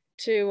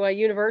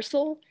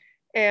Universal.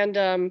 And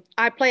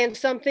I planned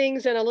some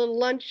things in a little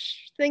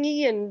lunch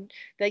thingy, and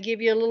they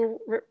give you a little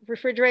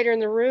refrigerator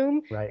in the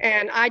room. Right.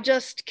 And I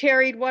just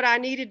carried what I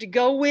needed to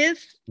go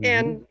with,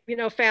 and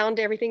found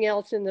everything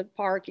else in the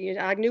park.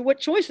 I knew what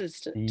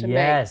choices to make.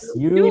 Yes,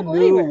 you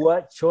knew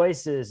what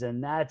choices,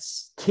 and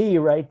that's key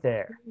right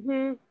there.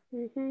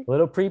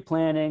 Little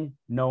pre-planning,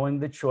 knowing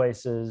the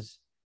choices,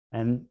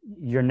 and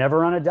you're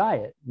never on a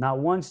diet. Not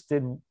once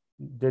did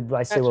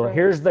I say, well,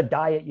 here's the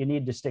diet you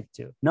need to stick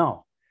to.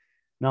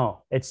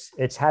 No,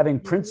 it's having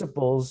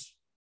principles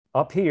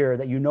up here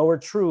that are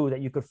true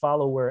that you could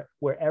follow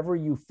wherever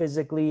you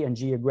physically and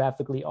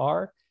geographically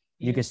are.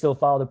 You can still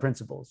follow the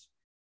principles.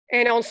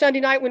 And on Sunday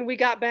night when we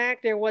got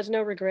back, there was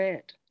no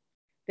regret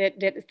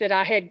that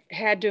I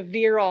had to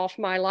veer off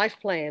my life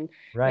plan.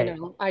 Right.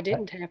 I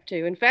didn't have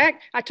to. In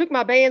fact, I took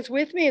my bands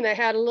with me, and they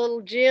had a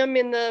little gym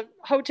in the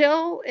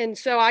hotel, and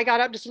so I got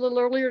up just a little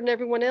earlier than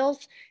everyone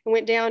else and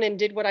went down and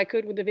did what I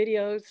could with the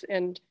videos.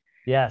 And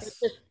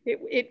yes,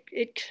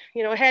 it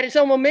had its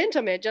own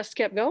momentum. It just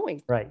kept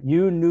going. Right.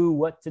 You knew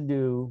what to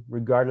do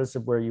regardless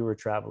of where you were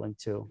traveling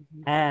to.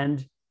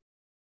 And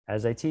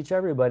as I teach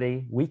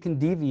everybody, we can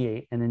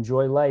deviate and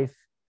enjoy life,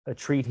 a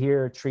treat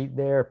here, a treat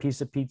there, a piece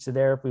of pizza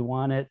there if we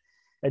want it.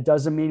 It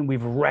doesn't mean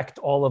we've wrecked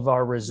all of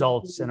our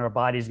results and our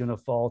body's going to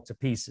fall to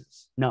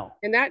pieces. No.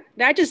 And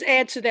that just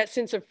adds to that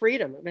sense of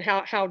freedom and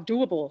how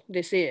doable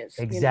this is.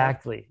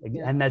 Exactly.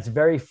 And that's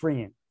very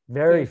freeing,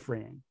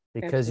 freeing,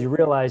 because you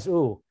realize,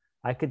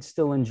 I could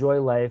still enjoy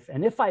life.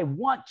 And if I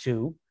want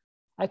to,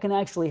 I can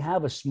actually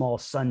have a small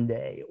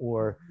sundae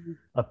or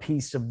a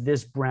piece of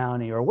this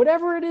brownie or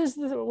whatever it is,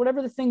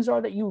 whatever the things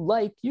are that you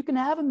like, you can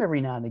have them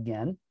every now and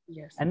again.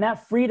 Yes. And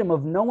that freedom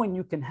of knowing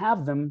you can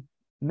have them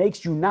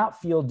makes you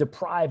not feel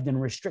deprived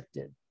and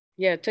restricted.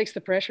 Yeah, it takes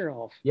the pressure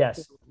off.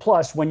 Yes.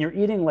 Plus, when you're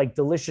eating like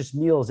delicious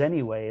meals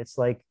anyway, it's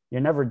like you're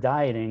never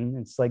dieting.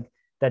 It's like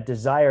that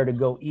desire to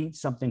go eat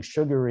something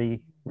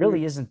sugary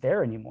really isn't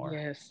there anymore.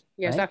 Yes.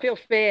 Right? I feel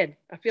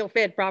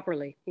fed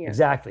properly. Yeah.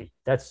 Exactly.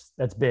 That's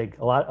big.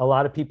 A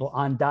lot of people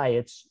on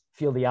diets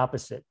feel the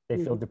opposite. They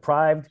feel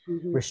deprived,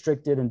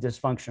 restricted, and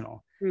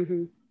dysfunctional.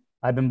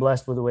 I've been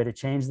blessed with a way to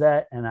change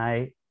that. And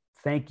I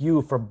thank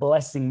you for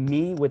blessing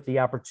me with the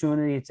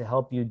opportunity to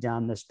help you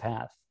down this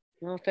path.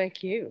 Well,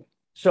 thank you.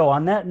 So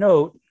on that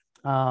note,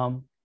 Annie,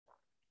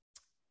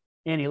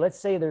 let's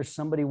say there's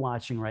somebody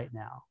watching right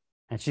now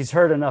and she's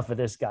heard enough of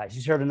this guy.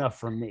 She's heard enough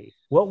from me.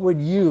 What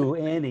would you,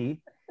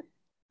 Annie,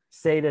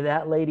 say to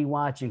that lady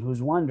watching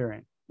who's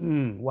wondering,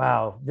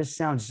 wow, this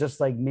sounds just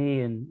like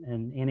me,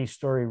 and Annie's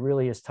story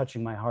really is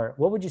touching my heart?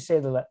 What would you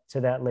say to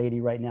that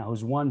lady right now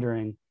who's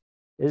wondering,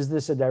 is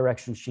this a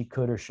direction she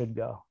could or should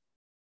go?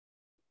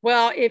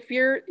 Well, if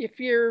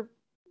you're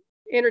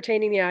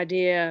entertaining the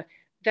idea,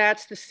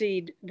 that's the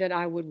seed that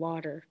I would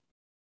water.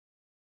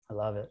 I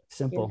love it.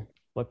 Simple,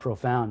 but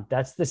profound.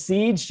 That's the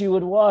seed she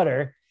would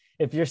water.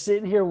 If you're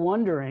sitting here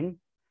wondering,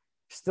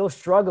 still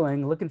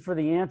struggling, looking for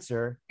the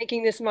answer,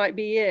 thinking this might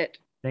be it.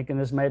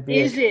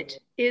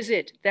 Is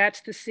it?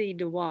 That's the seed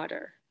to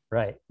water.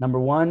 Right. Number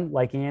one,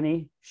 like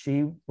Annie,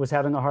 she was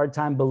having a hard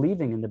time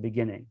believing in the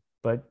beginning,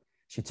 but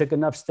she took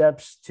enough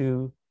steps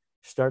to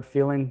start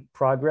feeling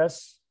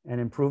progress and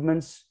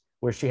improvements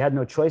where she had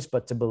no choice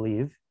but to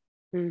believe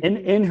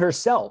in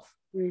herself,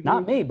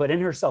 not me, but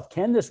in herself.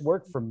 Can this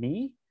work for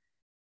me?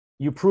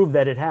 You prove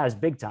that it has,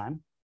 big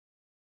time,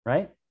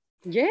 right?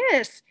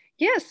 Yes.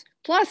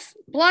 Plus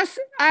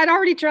I'd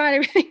already tried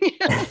everything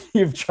else.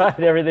 You've tried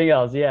everything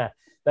else. Yeah.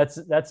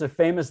 That's a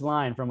famous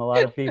line from a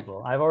lot of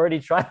people. I've already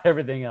tried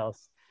everything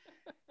else.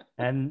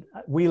 And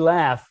we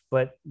laugh,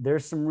 but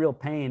there's some real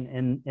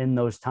pain in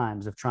those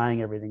times of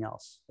trying everything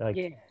else. Like,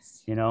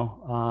 yes.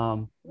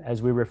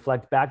 As we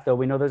reflect back, though,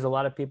 we know there's a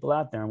lot of people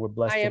out there, and we're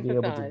blessed to be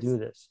able to do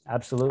this.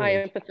 Absolutely.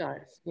 I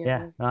empathize.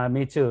 Yeah,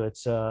 me too.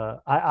 It's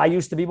I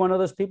used to be one of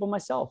those people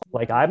myself.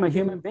 Like, I'm a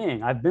human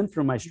being. I've been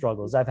through my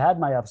struggles. I've had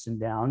my ups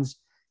and downs.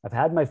 I've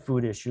had my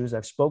food issues.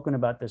 I've spoken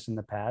about this in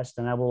the past,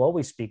 and I will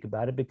always speak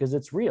about it because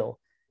it's real.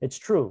 It's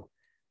true.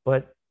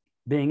 But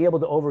being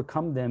able to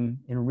overcome them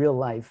in real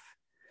life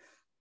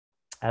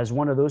as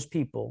one of those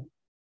people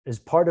is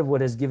part of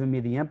what has given me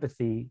the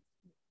empathy,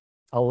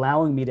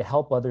 allowing me to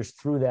help others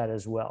through that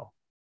as well,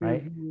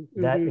 right?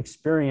 That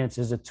experience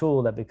is a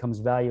tool that becomes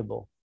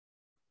valuable.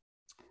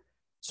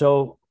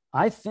 So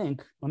I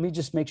think, let me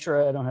just make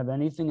sure I don't have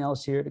anything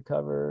else here to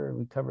cover.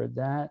 We covered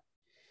that.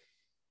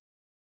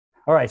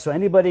 All right, so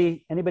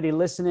anybody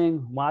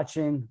listening,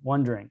 watching,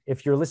 wondering,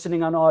 if you're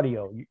listening on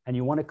audio and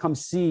you want to come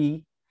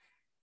see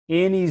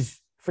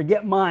Annie's,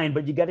 forget mine,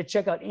 but you got to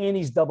check out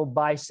Annie's double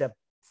bicep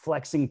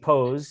flexing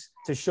pose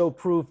to show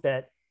proof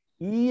that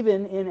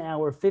even in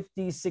our 50s,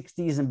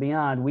 60s, and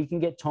beyond, we can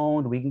get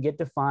toned, we can get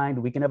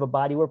defined, we can have a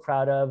body we're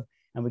proud of,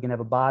 and we can have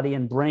a body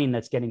and brain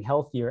that's getting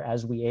healthier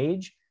as we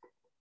age.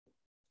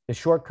 The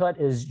shortcut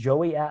is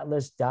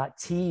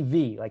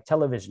joeyatlas.tv, like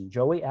television,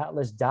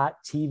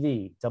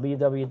 joeyatlas.tv,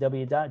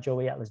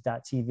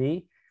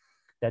 www.joeyatlas.tv.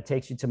 That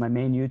takes you to my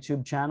main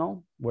YouTube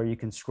channel where you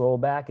can scroll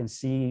back and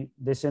see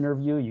this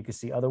interview. You can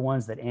see other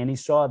ones that Annie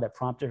saw that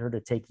prompted her to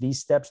take these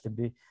steps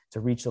to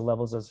reach the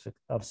levels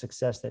of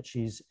success that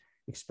she's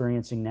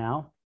experiencing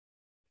now.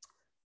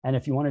 And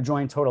if you want to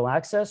join Total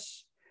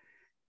Access,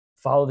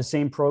 follow the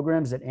same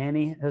programs that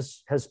Annie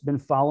has been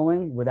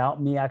following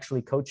without me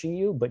actually coaching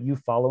you, but you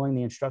following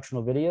the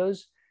instructional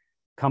videos.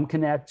 Come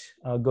connect,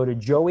 go to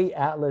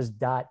joeyatlas.live.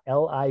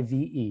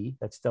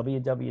 That's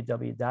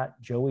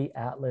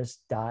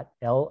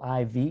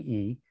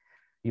www.joeyatlas.live.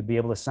 You'll be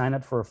able to sign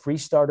up for a free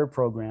starter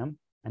program,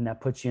 and that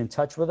puts you in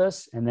touch with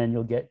us. And then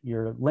you'll get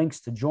your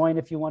links to join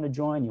if you want to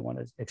join. You want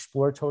to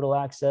explore Total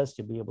Access,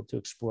 you'll be able to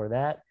explore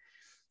that.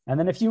 And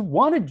then if you're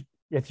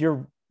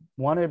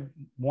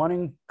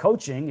wanting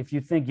coaching, if you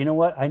think, you know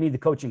what, I need the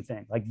coaching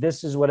thing, like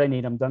this is what I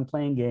need. I'm done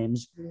playing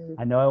games.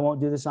 I know I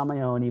won't do this on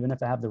my own. Even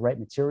if I have the right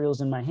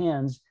materials in my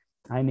hands,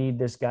 I need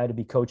this guy to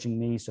be coaching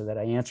me so that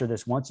I answer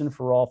this once and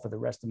for all for the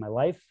rest of my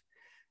life.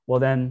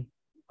 Well, then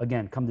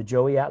again, come to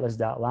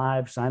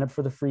joeyatlas.live, sign up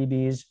for the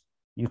freebies.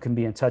 You can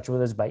be in touch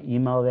with us by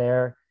email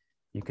there.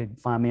 You can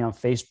find me on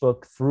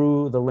Facebook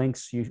through the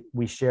links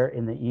we share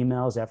in the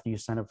emails after you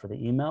sign up for the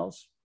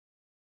emails.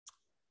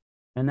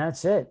 And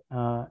that's it.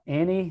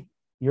 Annie,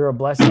 you're a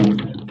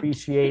blessing. I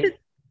appreciate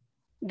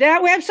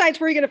that. Website's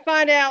where you're going to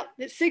find out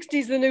that 60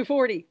 is the new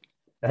 40.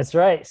 That's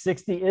right.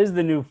 60 is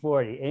the new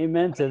 40.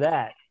 Amen to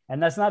that. And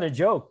that's not a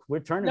joke. We're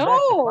turning back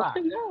the clock.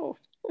 No.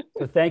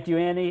 So thank you,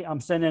 Annie. I'm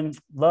sending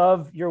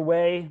love your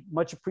way,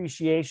 much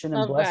appreciation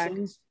and love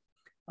blessings.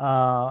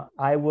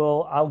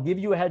 I'll give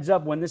you a heads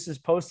up when this is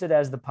posted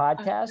as the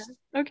podcast.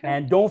 Okay.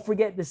 And don't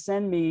forget to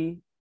send me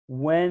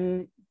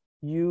when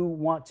you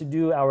want to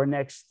do our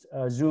next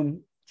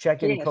Zoom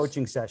check-in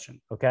coaching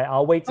session. Okay.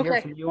 I'll wait to hear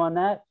from you on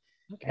that.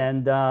 Okay.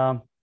 And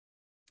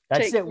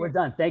that's it. We're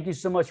done. Thank you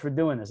so much for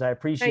doing this. I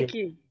appreciate it. Thank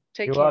you.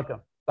 Take care. You're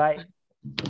welcome. Bye.